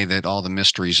 one day that all the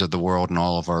mysteries of the world and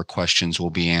all of our questions will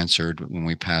be answered when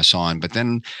we pass on. But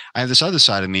then I have this other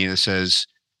side of me that says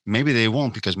maybe they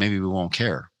won't, because maybe we won't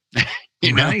care.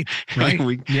 Right.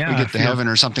 We get to heaven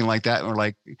or something like that. And we're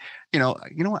like,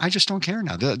 I just don't care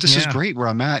now. This is great where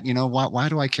I'm at. Why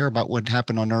do I care about what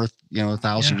happened on Earth,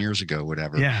 1,000 years ago,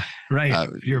 whatever. Yeah. Right.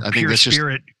 Your pure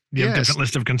spirit. You have a different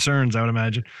list of concerns, I would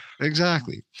imagine.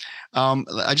 Exactly.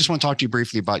 I just want to talk to you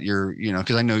briefly about your,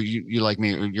 because I know you like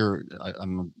me,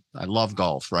 I love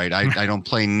golf, right? I don't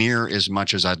play near as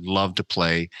much as I'd love to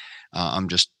play. I'm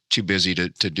just too busy to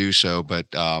do so, but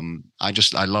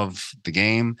I love the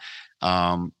game.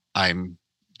 I'm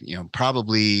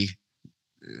probably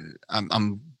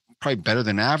better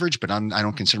than average, but I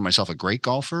don't consider myself a great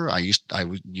golfer. I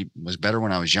was better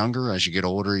when I was younger. As you get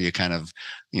older, you kind of,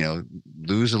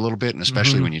 lose a little bit, and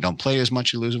especially when you don't play as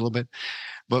much, you lose a little bit.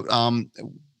 But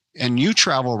and you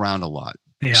travel around a lot.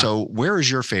 Yeah. So where is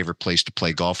your favorite place to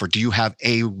play golf, or do you have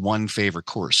one favorite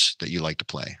course that you like to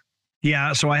play?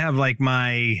 Yeah, so I have like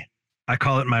I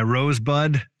call it my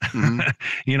rosebud.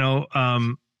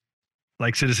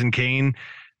 Like Citizen Kane.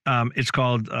 It's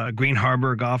called Green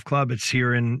Harbor Golf Club. It's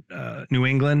here in New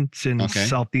England. It's in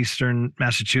southeastern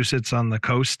Massachusetts on the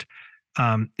coast.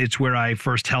 It's where I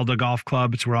first held a golf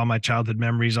club. It's where all my childhood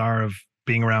memories are of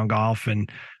being around golf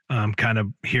and kind of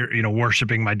here,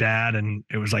 worshiping my dad. And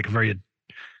it was like a very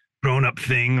grown-up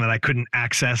thing that I couldn't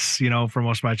access, for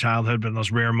most of my childhood. But in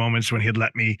those rare moments when he'd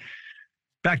let me,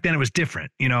 back then it was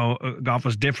different. Golf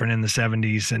was different in the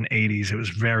 70s and 80s. It was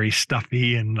very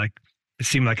stuffy and like, it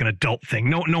seemed like an adult thing.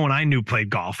 No one I knew played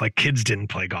golf. Like kids didn't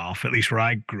play golf, at least where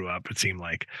I grew up, it seemed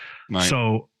like. Right.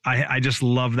 So I just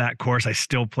love that course. I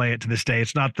still play it to this day.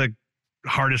 It's not the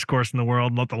hardest course in the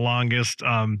world, not the longest,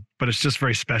 but it's just a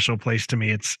very special place to me.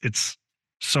 It's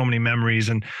so many memories.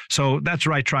 And so that's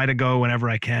where I try to go whenever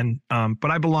I can.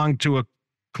 But I belong to a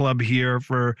club here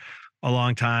for a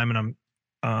long time,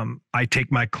 and I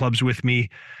take my clubs with me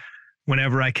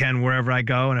whenever I can, wherever I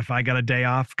go. And if I got a day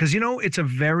off, because, it's a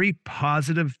very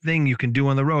positive thing you can do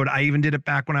on the road. I even did it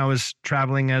back when I was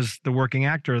traveling as the working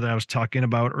actor that I was talking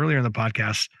about earlier in the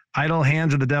podcast. Idle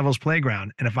hands at the devil's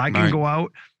playground. And if I can go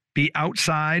out, be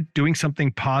outside, doing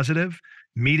something positive,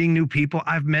 meeting new people.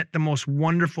 I've met the most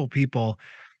wonderful people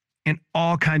in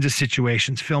all kinds of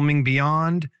situations, filming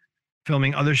Beyond,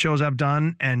 filming other shows I've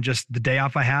done, and just the day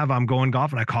off I have, I'm going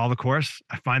golf and I call the course.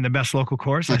 I find the best local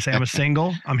course. I say, I'm a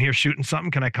single. I'm here shooting something.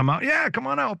 Can I come out? Yeah, come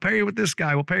on out. I'll pair you with this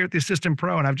guy. We'll pair you with the assistant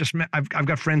pro. And I've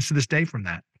got friends to this day from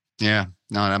that. Yeah.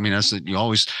 No, I mean, you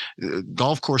always,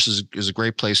 golf course is a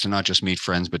great place to not just meet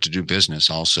friends, but to do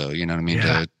business also, you know what I mean?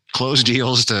 Yeah. To close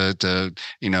deals, to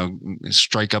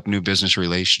strike up new business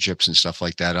relationships and stuff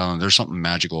like that. There's something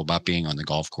magical about being on the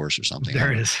golf course or something.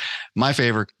 There is. My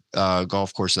favorite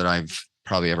golf course that I've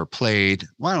probably ever played,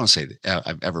 well, I don't say that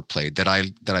I've ever played, that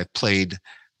I've played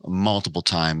multiple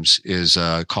times is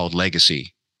called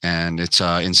Legacy. And it's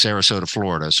in Sarasota,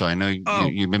 Florida. So I know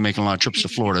you've been making a lot of trips to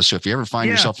Florida. So if you ever find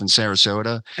yourself in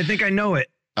Sarasota, I think I know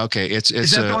it. Okay, it's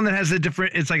is that the one that has the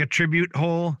different? It's like a tribute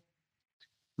hole.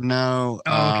 No,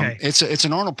 okay. It's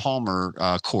an Arnold Palmer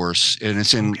course, and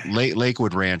it's in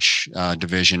Lakewood Ranch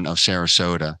division of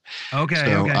Sarasota. Okay.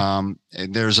 So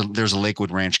there's a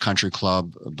Lakewood Ranch Country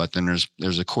Club, but then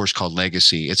there's a course called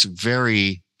Legacy. It's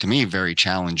very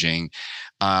challenging.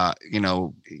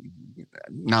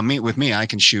 Now with me, I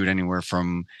can shoot anywhere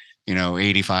from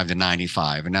 85 to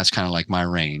 95, and that's kind of like my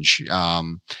range.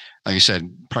 Like you said,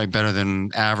 probably better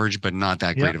than average, but not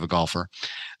that great of a golfer.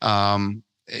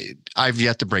 I've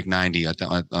yet to break 90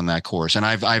 on that course, and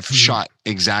I've shot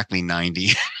exactly 90.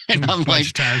 And I'm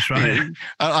like, times, right?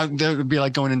 That would be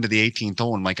like going into the 18th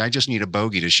hole, and like I just need a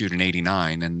bogey to shoot an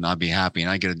 89, and I'll be happy. And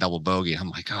I get a double bogey. I'm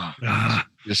like,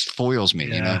 this foils me,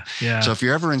 Yeah. So if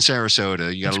you're ever in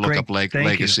Sarasota, you got to look up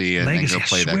Legacy and go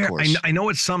play that course. I know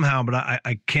it somehow, but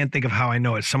I can't think of how I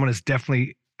know it. Someone is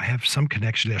definitely. I have some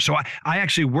connection there. So I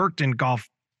actually worked in golf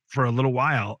for a little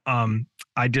while.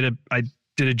 I did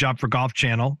a job for Golf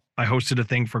Channel. I hosted a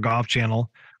thing for Golf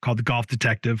Channel called The Golf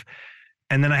Detective.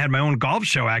 And then I had my own golf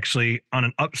show actually on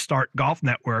an upstart golf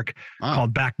network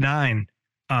called Back Nine.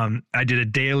 I did a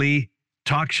daily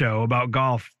talk show about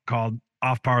golf called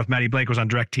Off Par with Matty Blake. It was on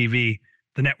DirecTV.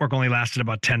 The network only lasted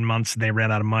about 10 months and they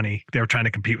ran out of money. They were trying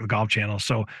to compete with Golf Channel.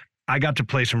 So I got to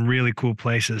play some really cool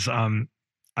places.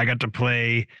 I got to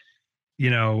play,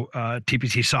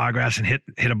 TPC Sawgrass and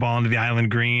hit a ball into the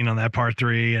island green on that par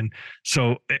 3. And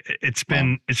so it's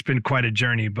been quite a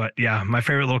journey, but yeah, my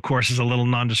favorite little course is a little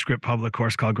nondescript public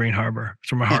course called Green Harbor.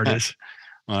 That's where my heart is.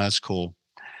 Well, that's cool.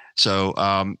 So,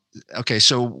 okay.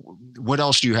 So what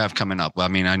else do you have coming up? I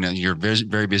mean, I know you're a very,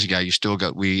 very busy guy. You still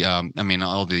got, I mean,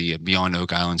 all the Beyond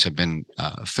Oak Islands have been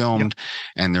filmed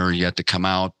and they're yet to come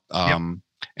out.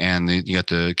 And you got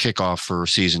the kickoff for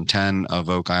season 10 of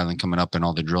Oak Island coming up and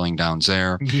all the drilling downs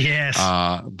there. Yes.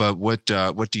 But what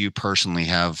do you personally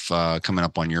have coming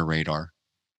up on your radar?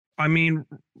 I mean,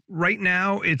 right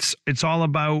now it's all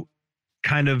about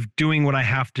kind of doing what I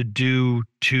have to do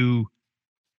to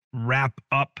wrap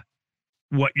up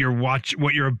what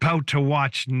you're about to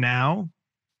watch now.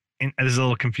 And this is a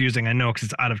little confusing, I know, because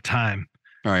it's out of time.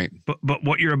 All right. But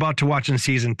what you're about to watch in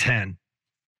season 10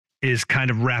 is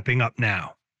kind of wrapping up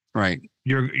now. Right.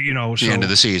 The end of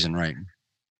the season, right?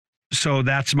 So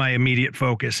that's my immediate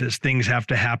focus is things have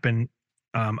to happen.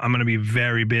 I'm going to be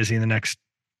very busy in the next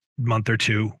month or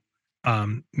two,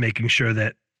 making sure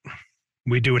that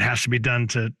we do what has to be done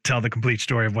to tell the complete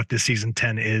story of what this season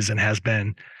 10 is and has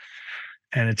been.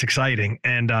 And it's exciting.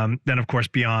 And then, of course,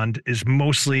 Beyond is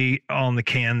mostly all in the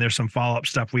can. There's some follow-up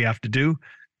stuff we have to do.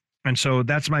 And so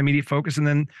that's my immediate focus. And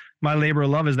then my labor of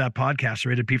love is that podcast,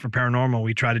 Rated P for Paranormal.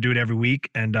 We try to do it every week.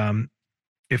 And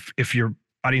if your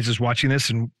audience is watching this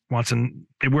and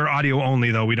we're audio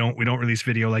only though. We don't release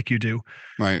video like you do.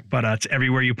 Right. But it's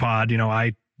everywhere you pod,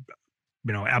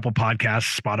 Apple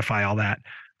Podcasts, Spotify, all that.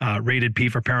 Rated P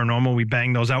for Paranormal. We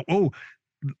bang those out. Oh,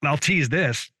 I'll tease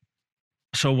this.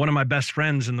 So one of my best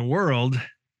friends in the world,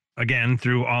 again,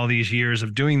 through all these years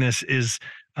of doing this, is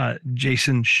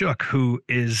Jason Shook, who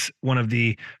is one of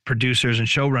the producers and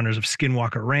showrunners of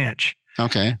Skinwalker Ranch.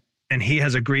 Okay. And he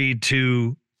has agreed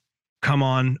to come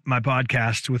on my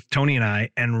podcast with Tony and I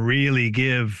and really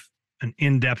give an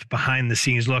in-depth behind the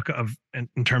scenes look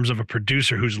in terms of a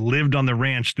producer who's lived on the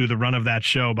ranch through the run of that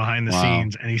show behind the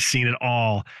scenes, and he's seen it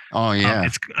all. Oh yeah.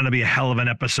 It's going to be a hell of an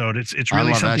episode. It's really I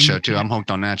love something that show too. I'm hooked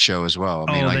on that show as well.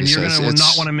 I mean, then you're going to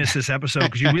not want to miss this episode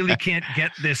because you really can't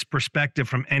get this perspective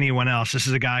from anyone else. This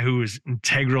is a guy who is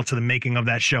integral to the making of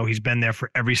that show. He's been there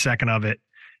for every second of it.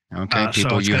 Okay,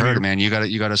 people, you heard it, man. You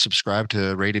got to subscribe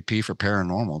to Rated P for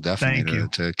Paranormal, definitely,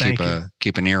 to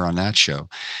keep an ear on that show.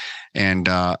 And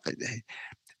I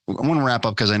want to wrap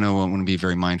up because I know I want to be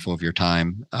very mindful of your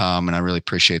time, and I really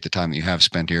appreciate the time that you have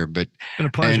spent here. But it's been a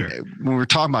pleasure. When we were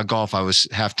talking about golf, I was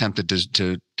half tempted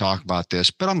to talk about this,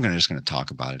 but I'm just going to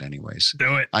talk about it anyways.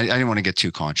 Do it. I didn't want to get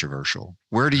too controversial.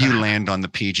 Where do you land on the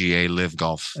PGA Live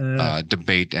Golf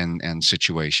debate and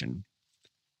situation?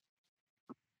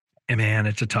 Man,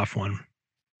 it's a tough one.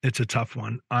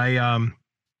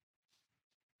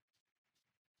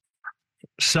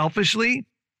 Selfishly,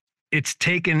 it's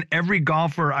taken every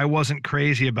golfer I wasn't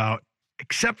crazy about,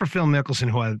 except for Phil Mickelson,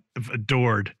 who I've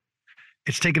adored.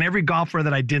 It's taken every golfer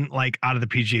that I didn't like out of the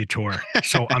PGA Tour.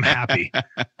 So I'm happy.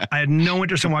 I had no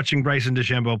interest in watching Bryson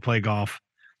DeChambeau play golf.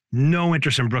 No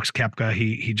interest in Brooks Koepka.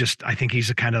 I think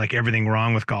he's kind of like everything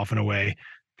wrong with golf in a way.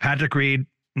 Patrick Reed,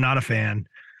 not a fan.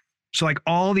 So like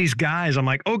all these guys, I'm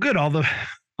like, oh, good. All the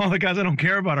guys I don't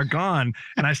care about are gone.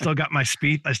 And I still got my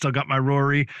Spieth. I still got my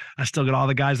Rory. I still got all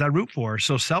the guys I root for.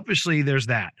 So selfishly, there's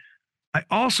that. I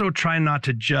also try not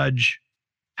to judge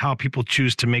how people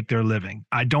choose to make their living.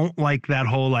 I don't like that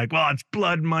whole it's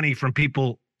blood money from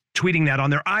people tweeting that on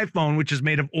their iPhone, which is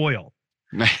made of oil.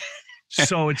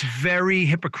 So it's very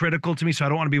hypocritical to me. So I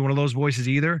don't want to be one of those voices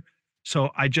either.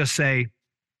 So I just say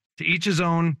to each his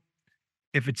own.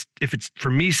 If it's for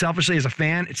me selfishly as a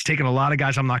fan, it's taken a lot of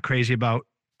guys I'm not crazy about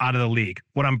out of the league.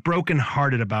 What I'm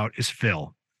brokenhearted about is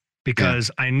Phil,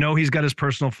 because I know he's got his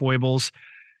personal foibles.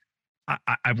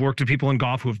 I've worked with people in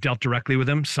golf who have dealt directly with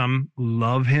him. Some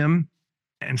love him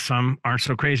and some aren't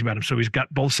so crazy about him. So he's got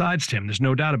both sides to him. There's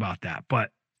no doubt about that.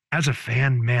 But as a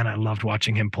fan, man, I loved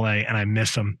watching him play and I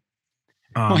miss him.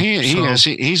 Well,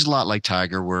 he's a lot like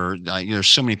Tiger, where there's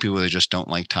so many people that just don't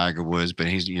like Tiger Woods, but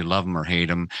you love him or hate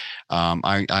him.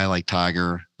 I like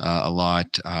Tiger a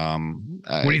lot.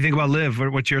 What do you think about Liv?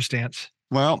 What's your stance?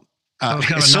 Well, that was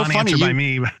kind of a non-answer by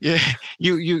me. Yeah,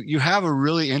 you have a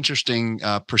really interesting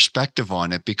perspective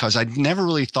on it, because I'd never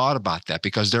really thought about that,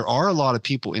 because there are a lot of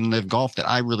people in Live Golf that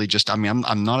I really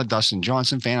I'm not a Dustin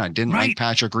Johnson fan. I didn't like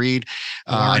Patrick Reed.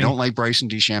 I don't like Bryson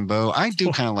DeChambeau. I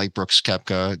do kind of like Brooks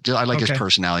Koepka. I like his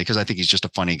personality because I think he's just a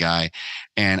funny guy.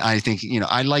 And I think,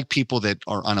 I like people that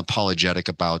are unapologetic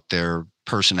about their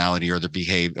personality or their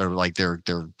behavior, or like their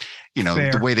Fair.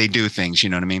 the way they do things. You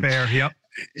know what I mean? Fair. Yep.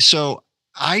 So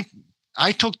I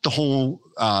I took the whole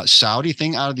Saudi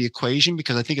thing out of the equation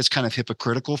because I think it's kind of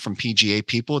hypocritical from PGA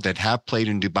people that have played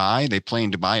in Dubai. They play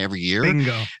in Dubai every year.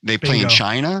 Bingo. They play in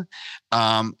China.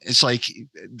 It's like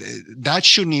that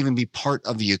shouldn't even be part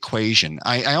of the equation.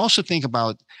 I also think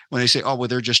about when they say, oh, well,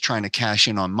 they're just trying to cash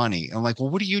in on money. I'm like, well,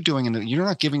 what are you doing? You're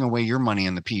not giving away your money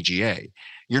in the PGA.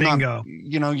 You're Bingo.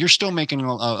 not, you're still making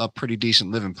a pretty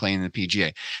decent living playing in the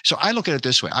PGA. So I look at it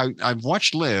this way. I've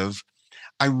watched LIV.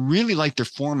 I really like their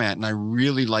format and I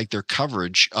really like their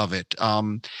coverage of it.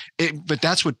 But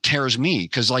that's what tears me,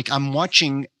 because like I'm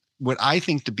watching what I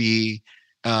think to be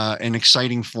an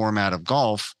exciting format of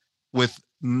golf with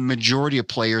majority of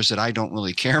players that I don't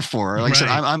really care for. Like I said,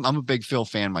 I'm a big Phil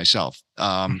fan myself.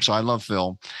 So I love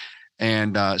Phil.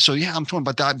 And so, yeah, I'm torn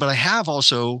about that. But I have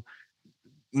also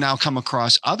now come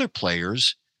across other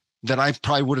players that I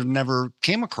probably would have never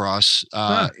came across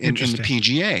in the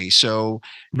PGA. So,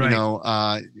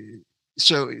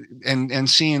 so and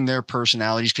seeing their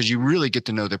personalities, because you really get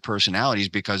to know their personalities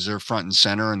because they're front and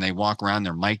center and they walk around,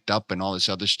 they're mic'd up and all this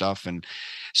other stuff. And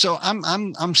so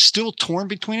I'm still torn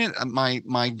between it.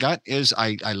 My gut is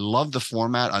I love the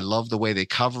format. I love the way they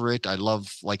cover it. I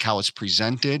love like how it's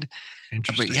presented.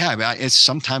 But yeah,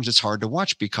 sometimes it's hard to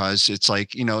watch because it's like,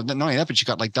 not only that, but you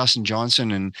got like Dustin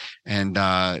Johnson and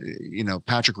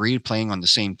Patrick Reed playing on the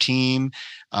same team.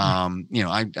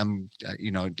 I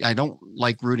don't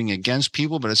like rooting against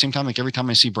people, but at the same time, like every time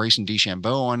I see Bryson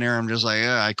DeChambeau on there, I'm just like,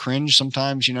 I cringe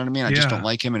sometimes, you know what I mean? I just don't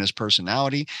like him and his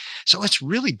personality. So it's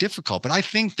really difficult, but I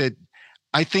think that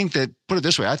put it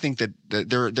this way, I think that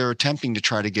they're attempting to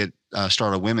try to get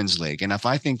start a women's league. And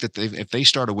I think that if they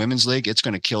start a women's league, it's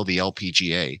going to kill the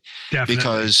LPGA. Definitely.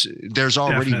 Because there's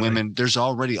already women. There's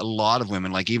already a lot of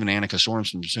women, like even Annika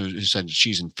Sorensen, who said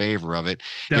she's in favor of it.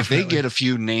 Definitely. If they get a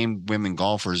few named women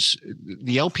golfers,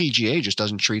 the LPGA just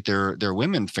doesn't treat their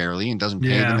women fairly and doesn't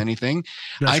pay them anything.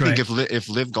 I think if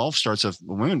LIV Golf starts a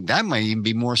women, that might even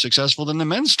be more successful than the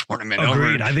men's tournament.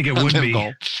 Agreed. I think it would be.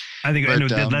 Golf. I think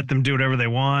they'd let them do whatever they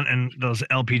want, and those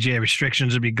LPGA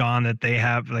restrictions would be gone that they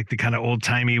have, like the kind of old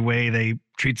timey way they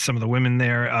treat some of the women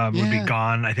there would be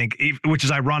gone. I think, which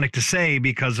is ironic to say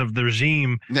because of the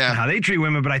regime and how they treat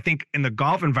women. But I think in the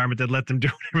golf environment, they'd let them do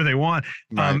whatever they want.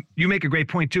 Right. You make a great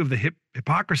point too of the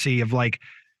hypocrisy of like,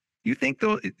 you think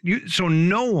so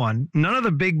none of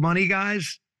the big money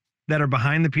guys that are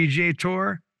behind the PGA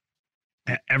Tour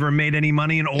ever made any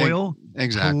money in oil?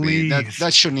 Exactly.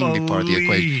 That shouldn't even be part of the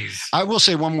equation. I will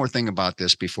say one more thing about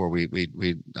this before we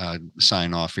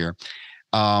sign off here.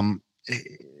 Well,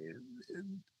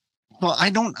 I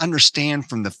don't understand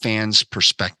from the fans'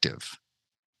 perspective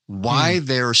why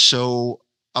they're so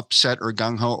upset or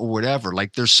gung-ho or whatever.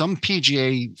 Like there's some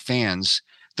PGA fans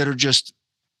that are just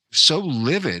so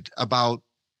livid about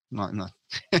not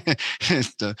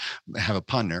to have a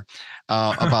pun there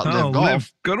about LIV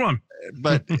Golf. Good one.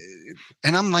 But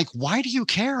and I'm like, why do you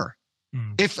care?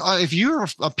 If you're a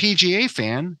PGA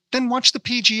fan, then watch the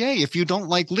PGA. If you don't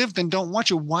like LIV, then don't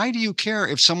watch it. Why do you care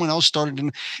if someone else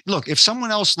started? Look, if someone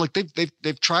else, like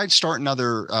they've tried starting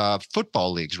other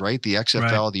football leagues, right? The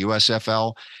XFL, the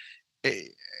USFL.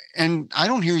 And I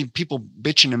don't hear people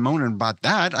bitching and moaning about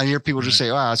that. I hear people just say,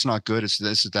 "Oh, it's not good. It's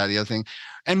this, it's that, the other thing,"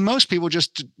 and most people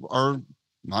just are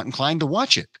not inclined to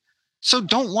watch it. So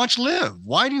don't watch LIV.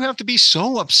 Why do you have to be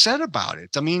so upset about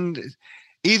it? I mean,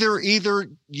 either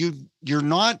you're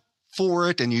not for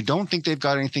it and you don't think they've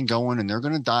got anything going and they're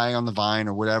going to die on the vine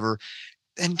or whatever,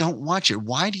 and don't watch it.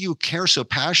 Why do you care so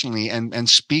passionately and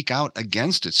speak out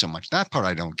against it so much? That part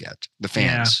I don't get. The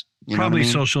fans. Yeah, probably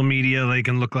social media. They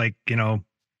can look like,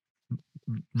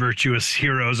 virtuous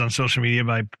heroes on social media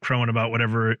by crowing about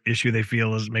whatever issue they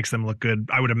feel makes them look good.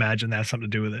 I would imagine that has something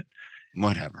to do with it.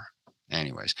 Whatever.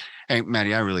 Anyways, hey,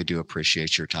 Matty, I really do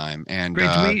appreciate your time. And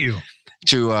great to meet you.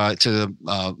 To the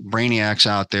brainiacs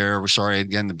out there, we're sorry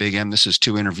again, the Big M. This is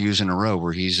 2 interviews in a row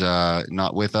where he's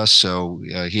not with us, so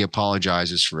he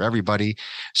apologizes for everybody.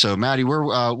 So, Matty,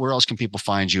 where else can people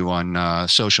find you on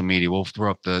social media? We'll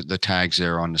throw up the tags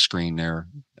there on the screen there.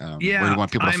 Where do you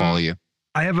want people to follow you?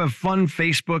 I have a fun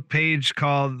Facebook page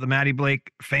called the Matty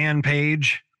Blake Fan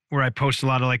Page, where I post a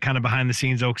lot of like kind of behind the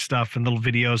scenes Oak stuff and little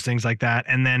videos, things like that.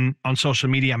 And then on social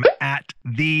media, I'm at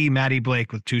the Matty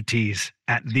Blake with 2 T's,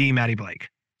 at the Matty Blake.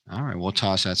 All right. We'll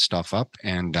toss that stuff up.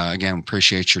 And again,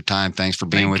 appreciate your time. Thanks for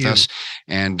being with us.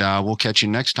 And we'll catch you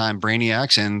next time,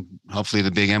 Brainiacs. And hopefully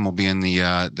the Big M will be in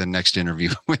the next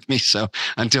interview with me. So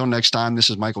until next time, this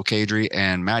is Michael Kadri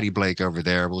and Matty Blake over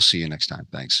there. We'll see you next time.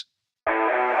 Thanks.